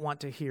don't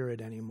want to hear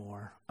it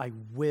anymore. I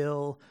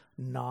will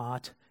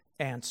not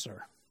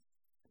answer.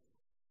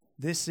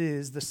 This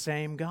is the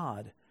same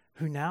God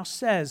who now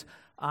says,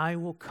 I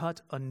will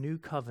cut a new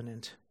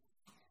covenant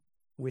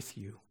with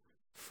you,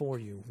 for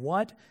you.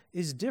 What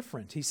is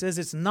different? He says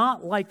it's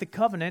not like the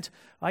covenant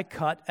I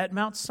cut at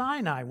Mount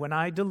Sinai when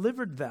I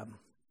delivered them.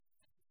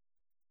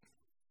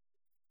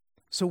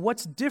 So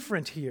what's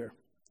different here?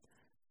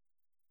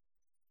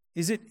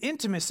 Is it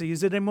intimacy?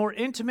 Is it a more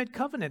intimate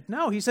covenant?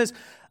 No, he says,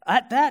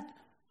 at that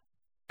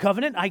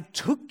covenant, I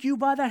took you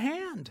by the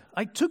hand.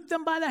 I took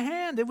them by the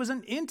hand. It was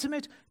an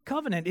intimate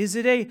covenant. Is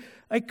it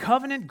a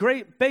covenant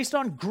based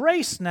on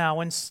grace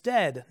now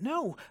instead?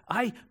 No,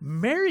 I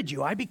married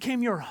you. I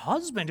became your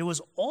husband. It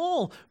was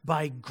all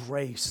by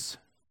grace.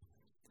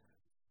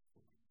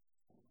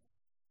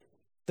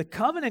 The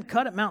covenant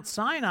cut at Mount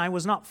Sinai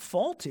was not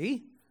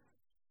faulty.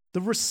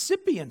 The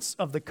recipients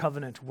of the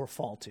covenant were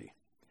faulty.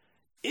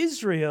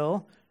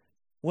 Israel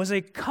was a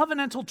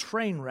covenantal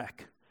train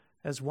wreck,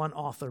 as one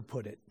author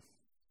put it.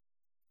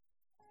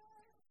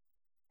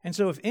 And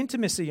so if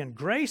intimacy and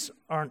grace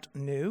aren't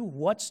new,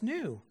 what's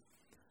new?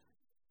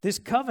 This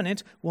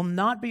covenant will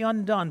not be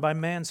undone by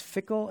man's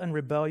fickle and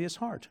rebellious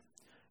heart.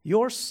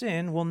 Your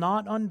sin will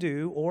not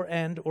undo or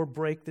end or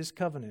break this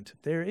covenant.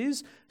 There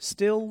is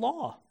still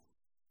law.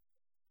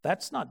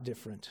 That's not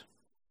different.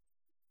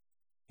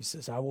 He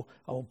says, I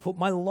will put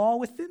my law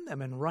within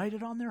them and write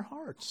it on their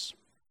hearts.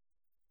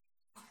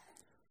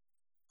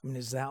 I mean,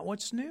 is that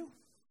what's new?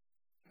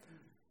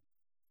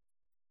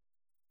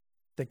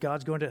 That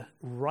God's going to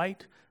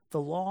write the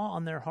law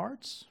on their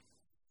hearts?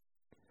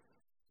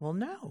 Well,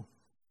 no.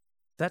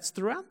 That's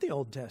throughout the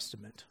Old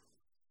Testament.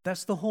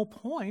 That's the whole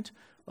point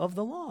of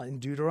the law. In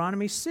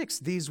Deuteronomy 6,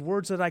 these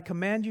words that I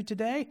command you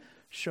today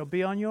shall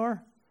be on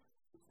your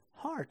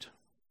heart.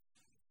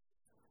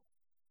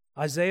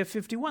 Isaiah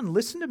 51,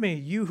 listen to me,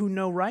 you who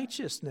know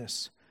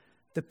righteousness,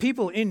 the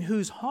people in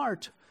whose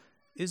heart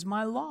is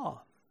my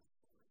law.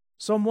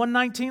 Psalm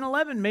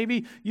 119:11,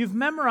 maybe you've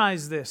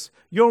memorized this.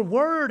 Your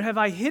word have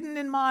I hidden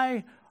in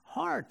my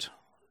heart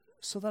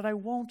so that I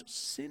won't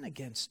sin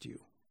against you.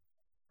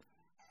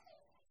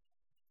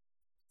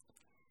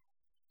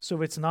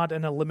 So it's not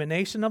an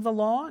elimination of the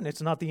law, and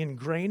it's not the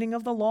ingraining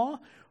of the law.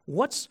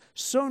 What's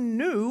so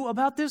new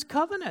about this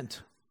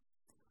covenant?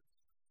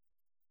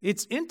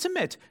 It's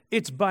intimate.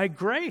 It's by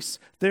grace.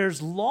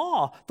 There's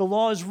law. The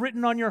law is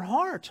written on your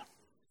heart.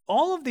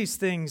 All of these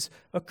things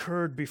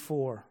occurred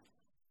before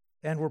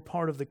and were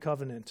part of the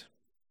covenant.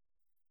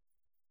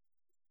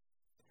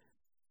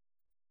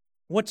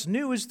 What's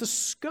new is the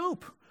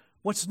scope.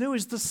 What's new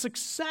is the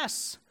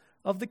success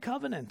of the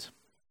covenant.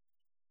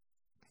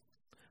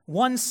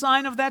 One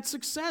sign of that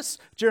success,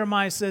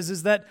 Jeremiah says,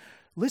 is that,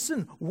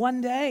 listen,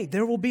 one day,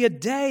 there will be a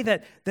day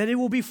that it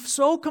will be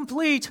so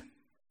complete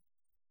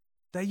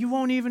that you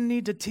won't even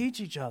need to teach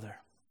each other.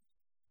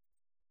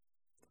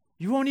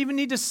 You won't even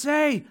need to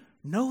say,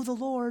 know the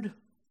Lord,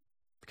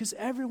 because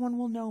everyone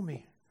will know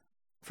me,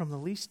 from the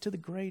least to the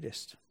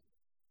greatest.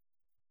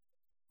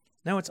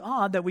 Now, it's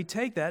odd that we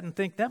take that and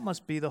think that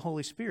must be the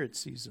Holy Spirit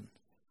season.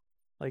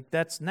 Like,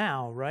 that's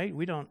now, right?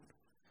 We don't,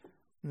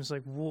 and it's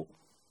like, well,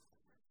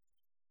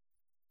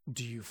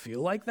 do you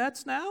feel like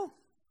that's now?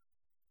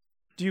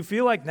 Do you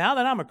feel like now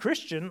that I'm a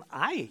Christian,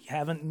 I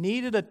haven't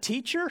needed a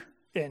teacher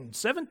in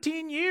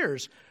 17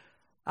 years?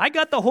 I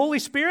got the Holy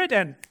Spirit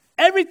and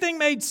everything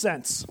made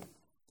sense.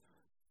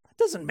 That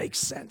doesn't make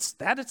sense.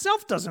 That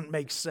itself doesn't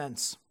make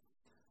sense.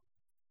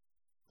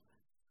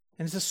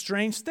 And it's a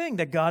strange thing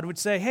that God would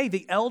say, hey,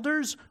 the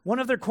elders, one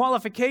of their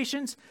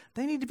qualifications,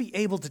 they need to be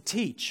able to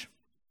teach.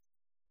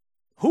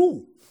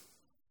 Who?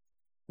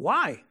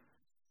 Why?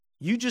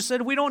 You just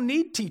said we don't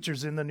need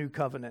teachers in the new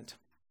covenant.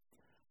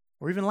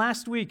 Or even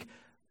last week,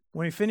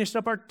 when we finished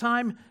up our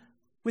time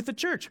with the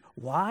church,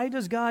 why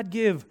does God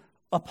give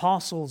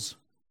apostles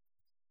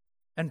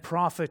and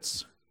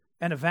prophets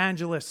and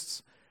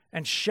evangelists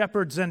and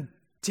shepherds and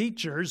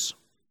teachers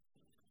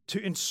to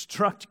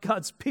instruct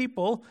God's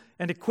people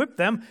and equip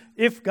them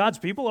if God's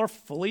people are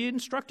fully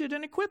instructed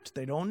and equipped?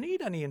 They don't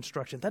need any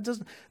instruction.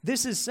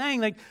 This is saying,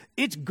 like,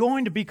 it's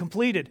going to be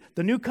completed.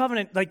 The new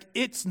covenant, like,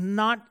 it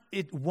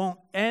won't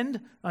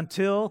end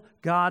until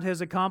God has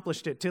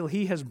accomplished it, till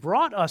he has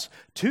brought us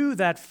to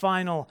that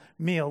final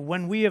meal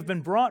when we have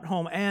been brought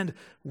home, and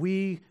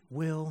we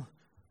will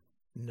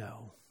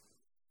know.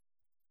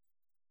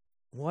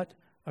 What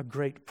a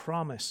great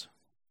promise.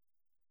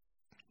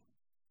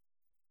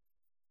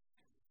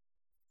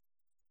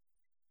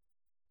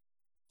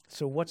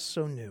 So what's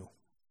so new?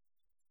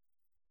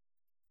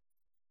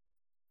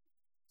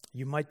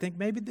 You might think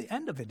maybe the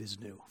end of it is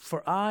new.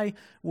 For I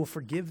will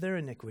forgive their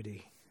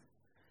iniquity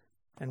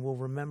and will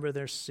remember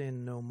their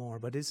sin no more.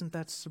 But isn't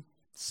that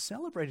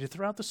celebrated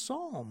throughout the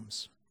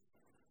Psalms?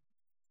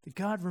 That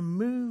God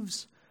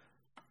removes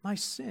my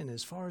sin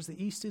as far as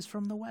the east is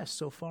from the west.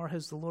 So far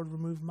has the Lord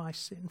removed my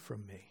sin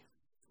from me.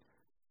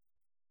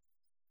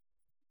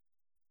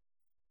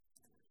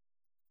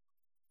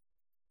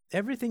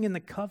 Everything in the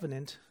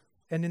covenant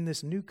and in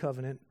this new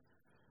covenant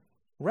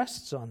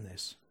rests on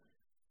this.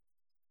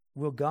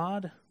 Will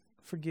God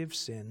forgive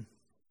sin,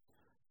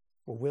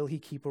 or will he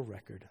keep a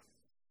record?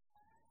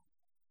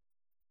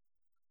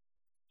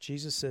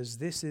 Jesus says,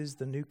 this is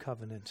the new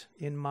covenant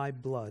in my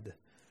blood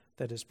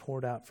that is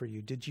poured out for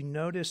you. Did you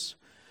notice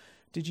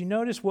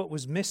what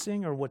was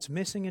missing or what's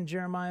missing in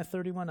Jeremiah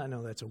 31? I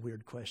know that's a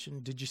weird question.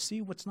 Did you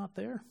see what's not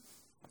there?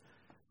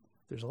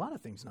 There's a lot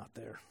of things not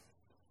there.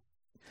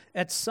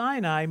 At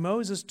Sinai,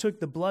 Moses took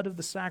the blood of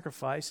the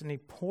sacrifice and he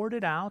poured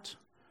it out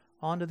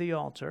onto the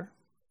altar,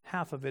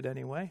 half of it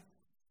anyway.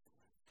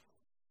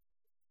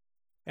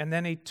 And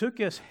then he took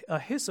a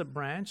hyssop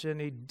branch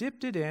and he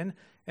dipped it in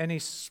and he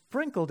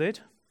sprinkled it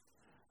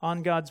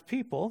on God's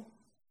people,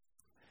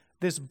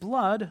 this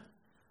blood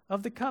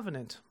of the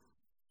covenant.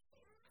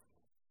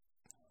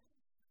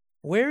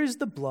 Where is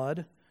the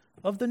blood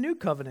of the new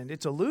covenant?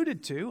 It's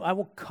alluded to, I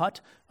will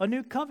cut a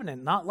new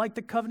covenant, not like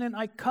the covenant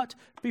I cut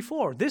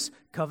before. This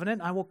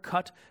covenant I will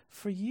cut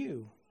for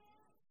you.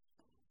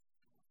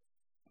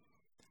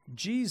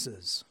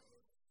 Jesus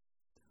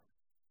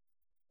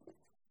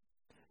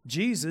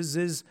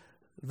is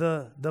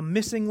the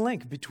missing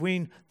link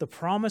between the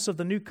promise of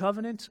the new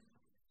covenant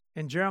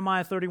in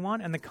Jeremiah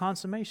 31 and the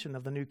consummation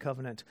of the new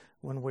covenant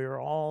when we are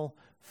all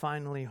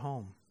finally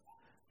home.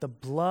 The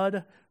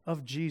blood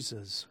of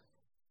Jesus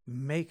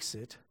makes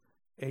it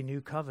a new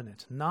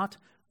covenant, not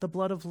the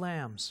blood of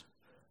lambs,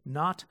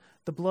 not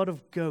the blood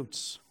of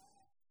goats.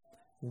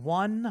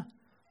 One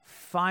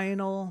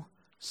final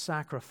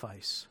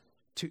sacrifice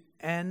to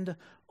end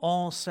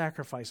all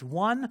sacrifice.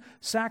 One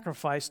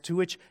sacrifice to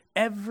which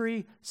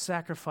every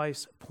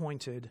sacrifice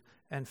pointed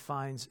and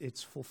finds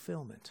its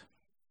fulfillment.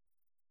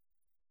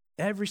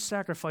 Every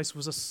sacrifice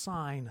was a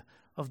sign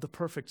of the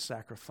perfect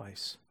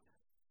sacrifice.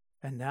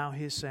 And now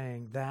he's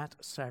saying that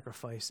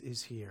sacrifice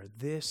is here.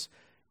 This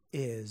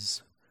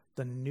is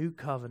the new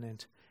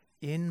covenant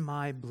in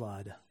my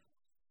blood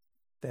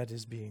that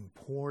is being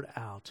poured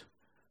out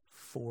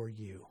for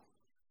you,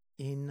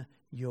 in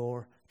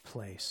your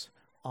place,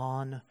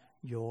 on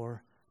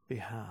your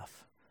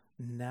behalf.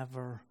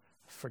 Never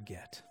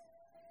forget.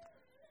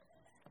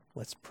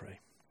 Let's pray.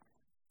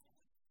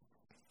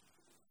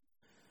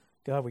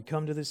 God, we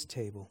come to this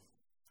table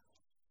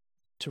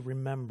to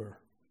remember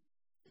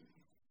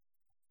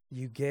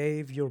you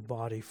gave your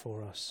body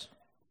for us.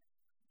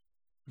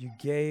 You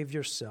gave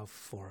yourself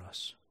for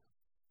us.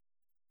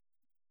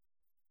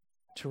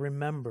 To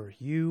remember,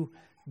 you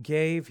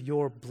gave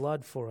your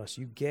blood for us.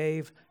 You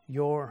gave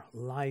your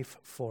life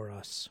for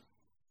us.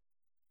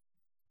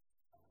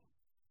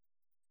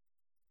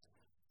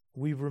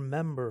 We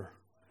remember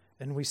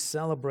and we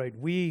celebrate.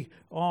 We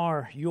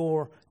are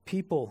your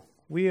people.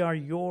 We are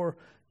your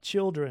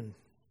children.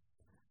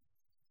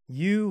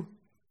 You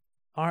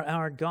are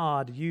our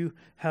God. You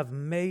have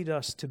made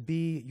us to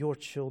be your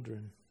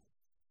children.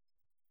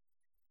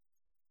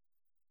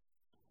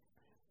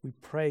 We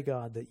pray,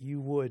 God, that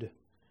you would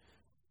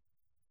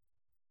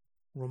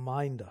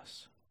remind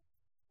us,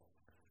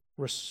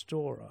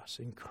 restore us,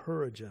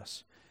 encourage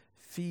us,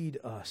 feed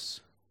us,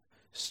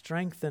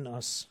 strengthen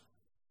us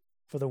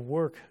for the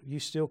work you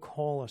still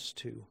call us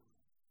to.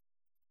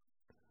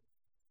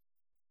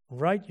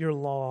 Write your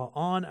law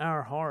on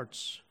our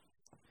hearts.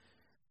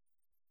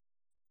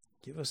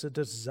 Give us a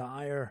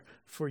desire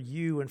for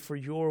you and for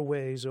your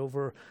ways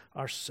over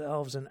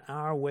ourselves and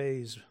our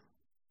ways.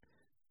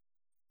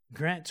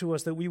 Grant to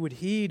us that we would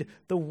heed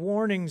the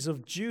warnings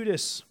of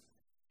Judas.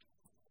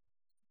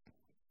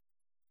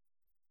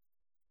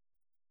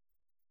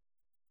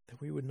 That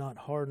we would not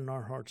harden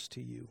our hearts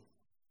to you.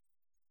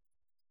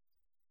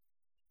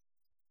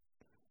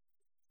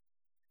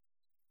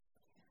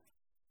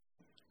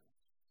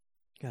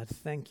 God,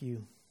 thank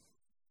you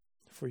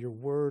for your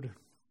word,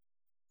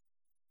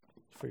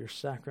 for your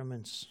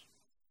sacraments.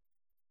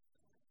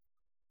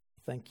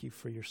 Thank you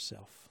for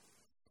yourself.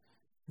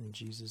 In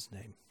Jesus'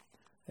 name,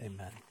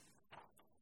 amen.